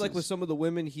taxes. Maybe like with some of the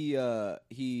women, he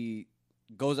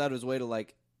goes out of his way to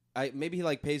like maybe he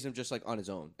like pays him just like on his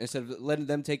own instead of letting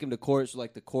them take him to courts,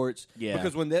 like the courts. Yeah.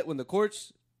 Because when the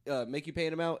courts make you pay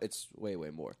him out, it's way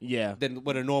more. Yeah. Than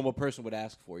what a normal person would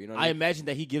ask for. You know what I I mean? imagine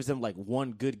that he gives them like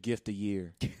one good gift a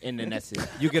year, and then that's it.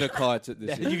 You get a car to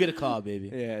this. You get a call, baby.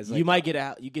 Yeah, it's you like- might get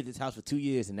out. You get this house for 2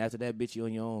 years, and after that, bitch, you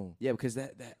on your own. Yeah, because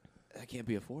that can't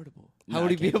be affordable. Nah, How would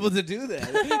he it be can't able to do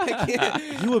that? I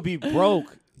can't. You would be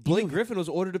broke. Blake Griffin was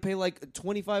ordered to pay like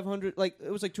 $2,500, like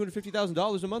it was like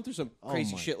 $250,000 a month or some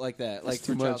crazy my- shit like that. Like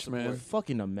too for child much, support. man.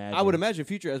 Fucking imagine. I would imagine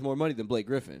Future has more money than Blake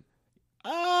Griffin.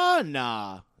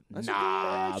 Nah. That's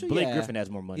Nah. actually, Blake yeah. Griffin has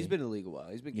more money. He's been in the league a while.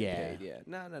 He's been getting Yeah. paid.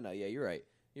 Yeah. No. Yeah, you're right.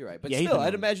 You're right. But Yeah, he's still, been I'd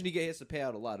on- imagine he has to pay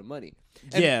out a lot of money.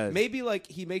 And Yeah. maybe like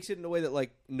he makes it in a way that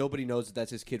like nobody knows that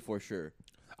that's his kid for sure.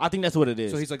 I think that's what it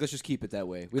is. So he's like, let's just keep it that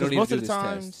way. We 'Cause don't need most to do of the this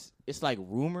times test. it's like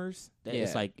rumors that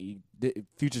it's Yeah. like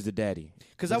Future's the daddy.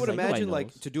 Because I It's would like, nobody imagine like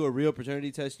knows. to do a real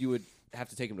paternity test, you would have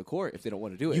to take him to court if they don't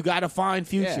want to do it. You gotta find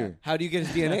Yeah. Future. How do you get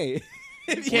his DNA?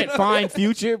 You can't find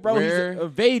Future, bro. Where He's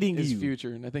evading His you.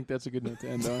 future, and I think that's a good note to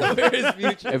end on. Where is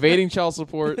Future? Evading child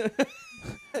support.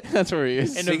 That's where he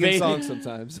is. And Singing evading- songs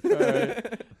sometimes. All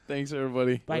right. Thanks,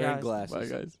 everybody. Bye, Wearing guys. glasses. Bye,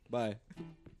 guys. Bye.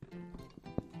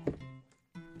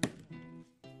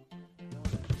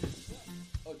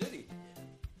 Oh, did he?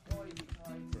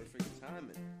 Perfect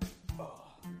timing. Oh.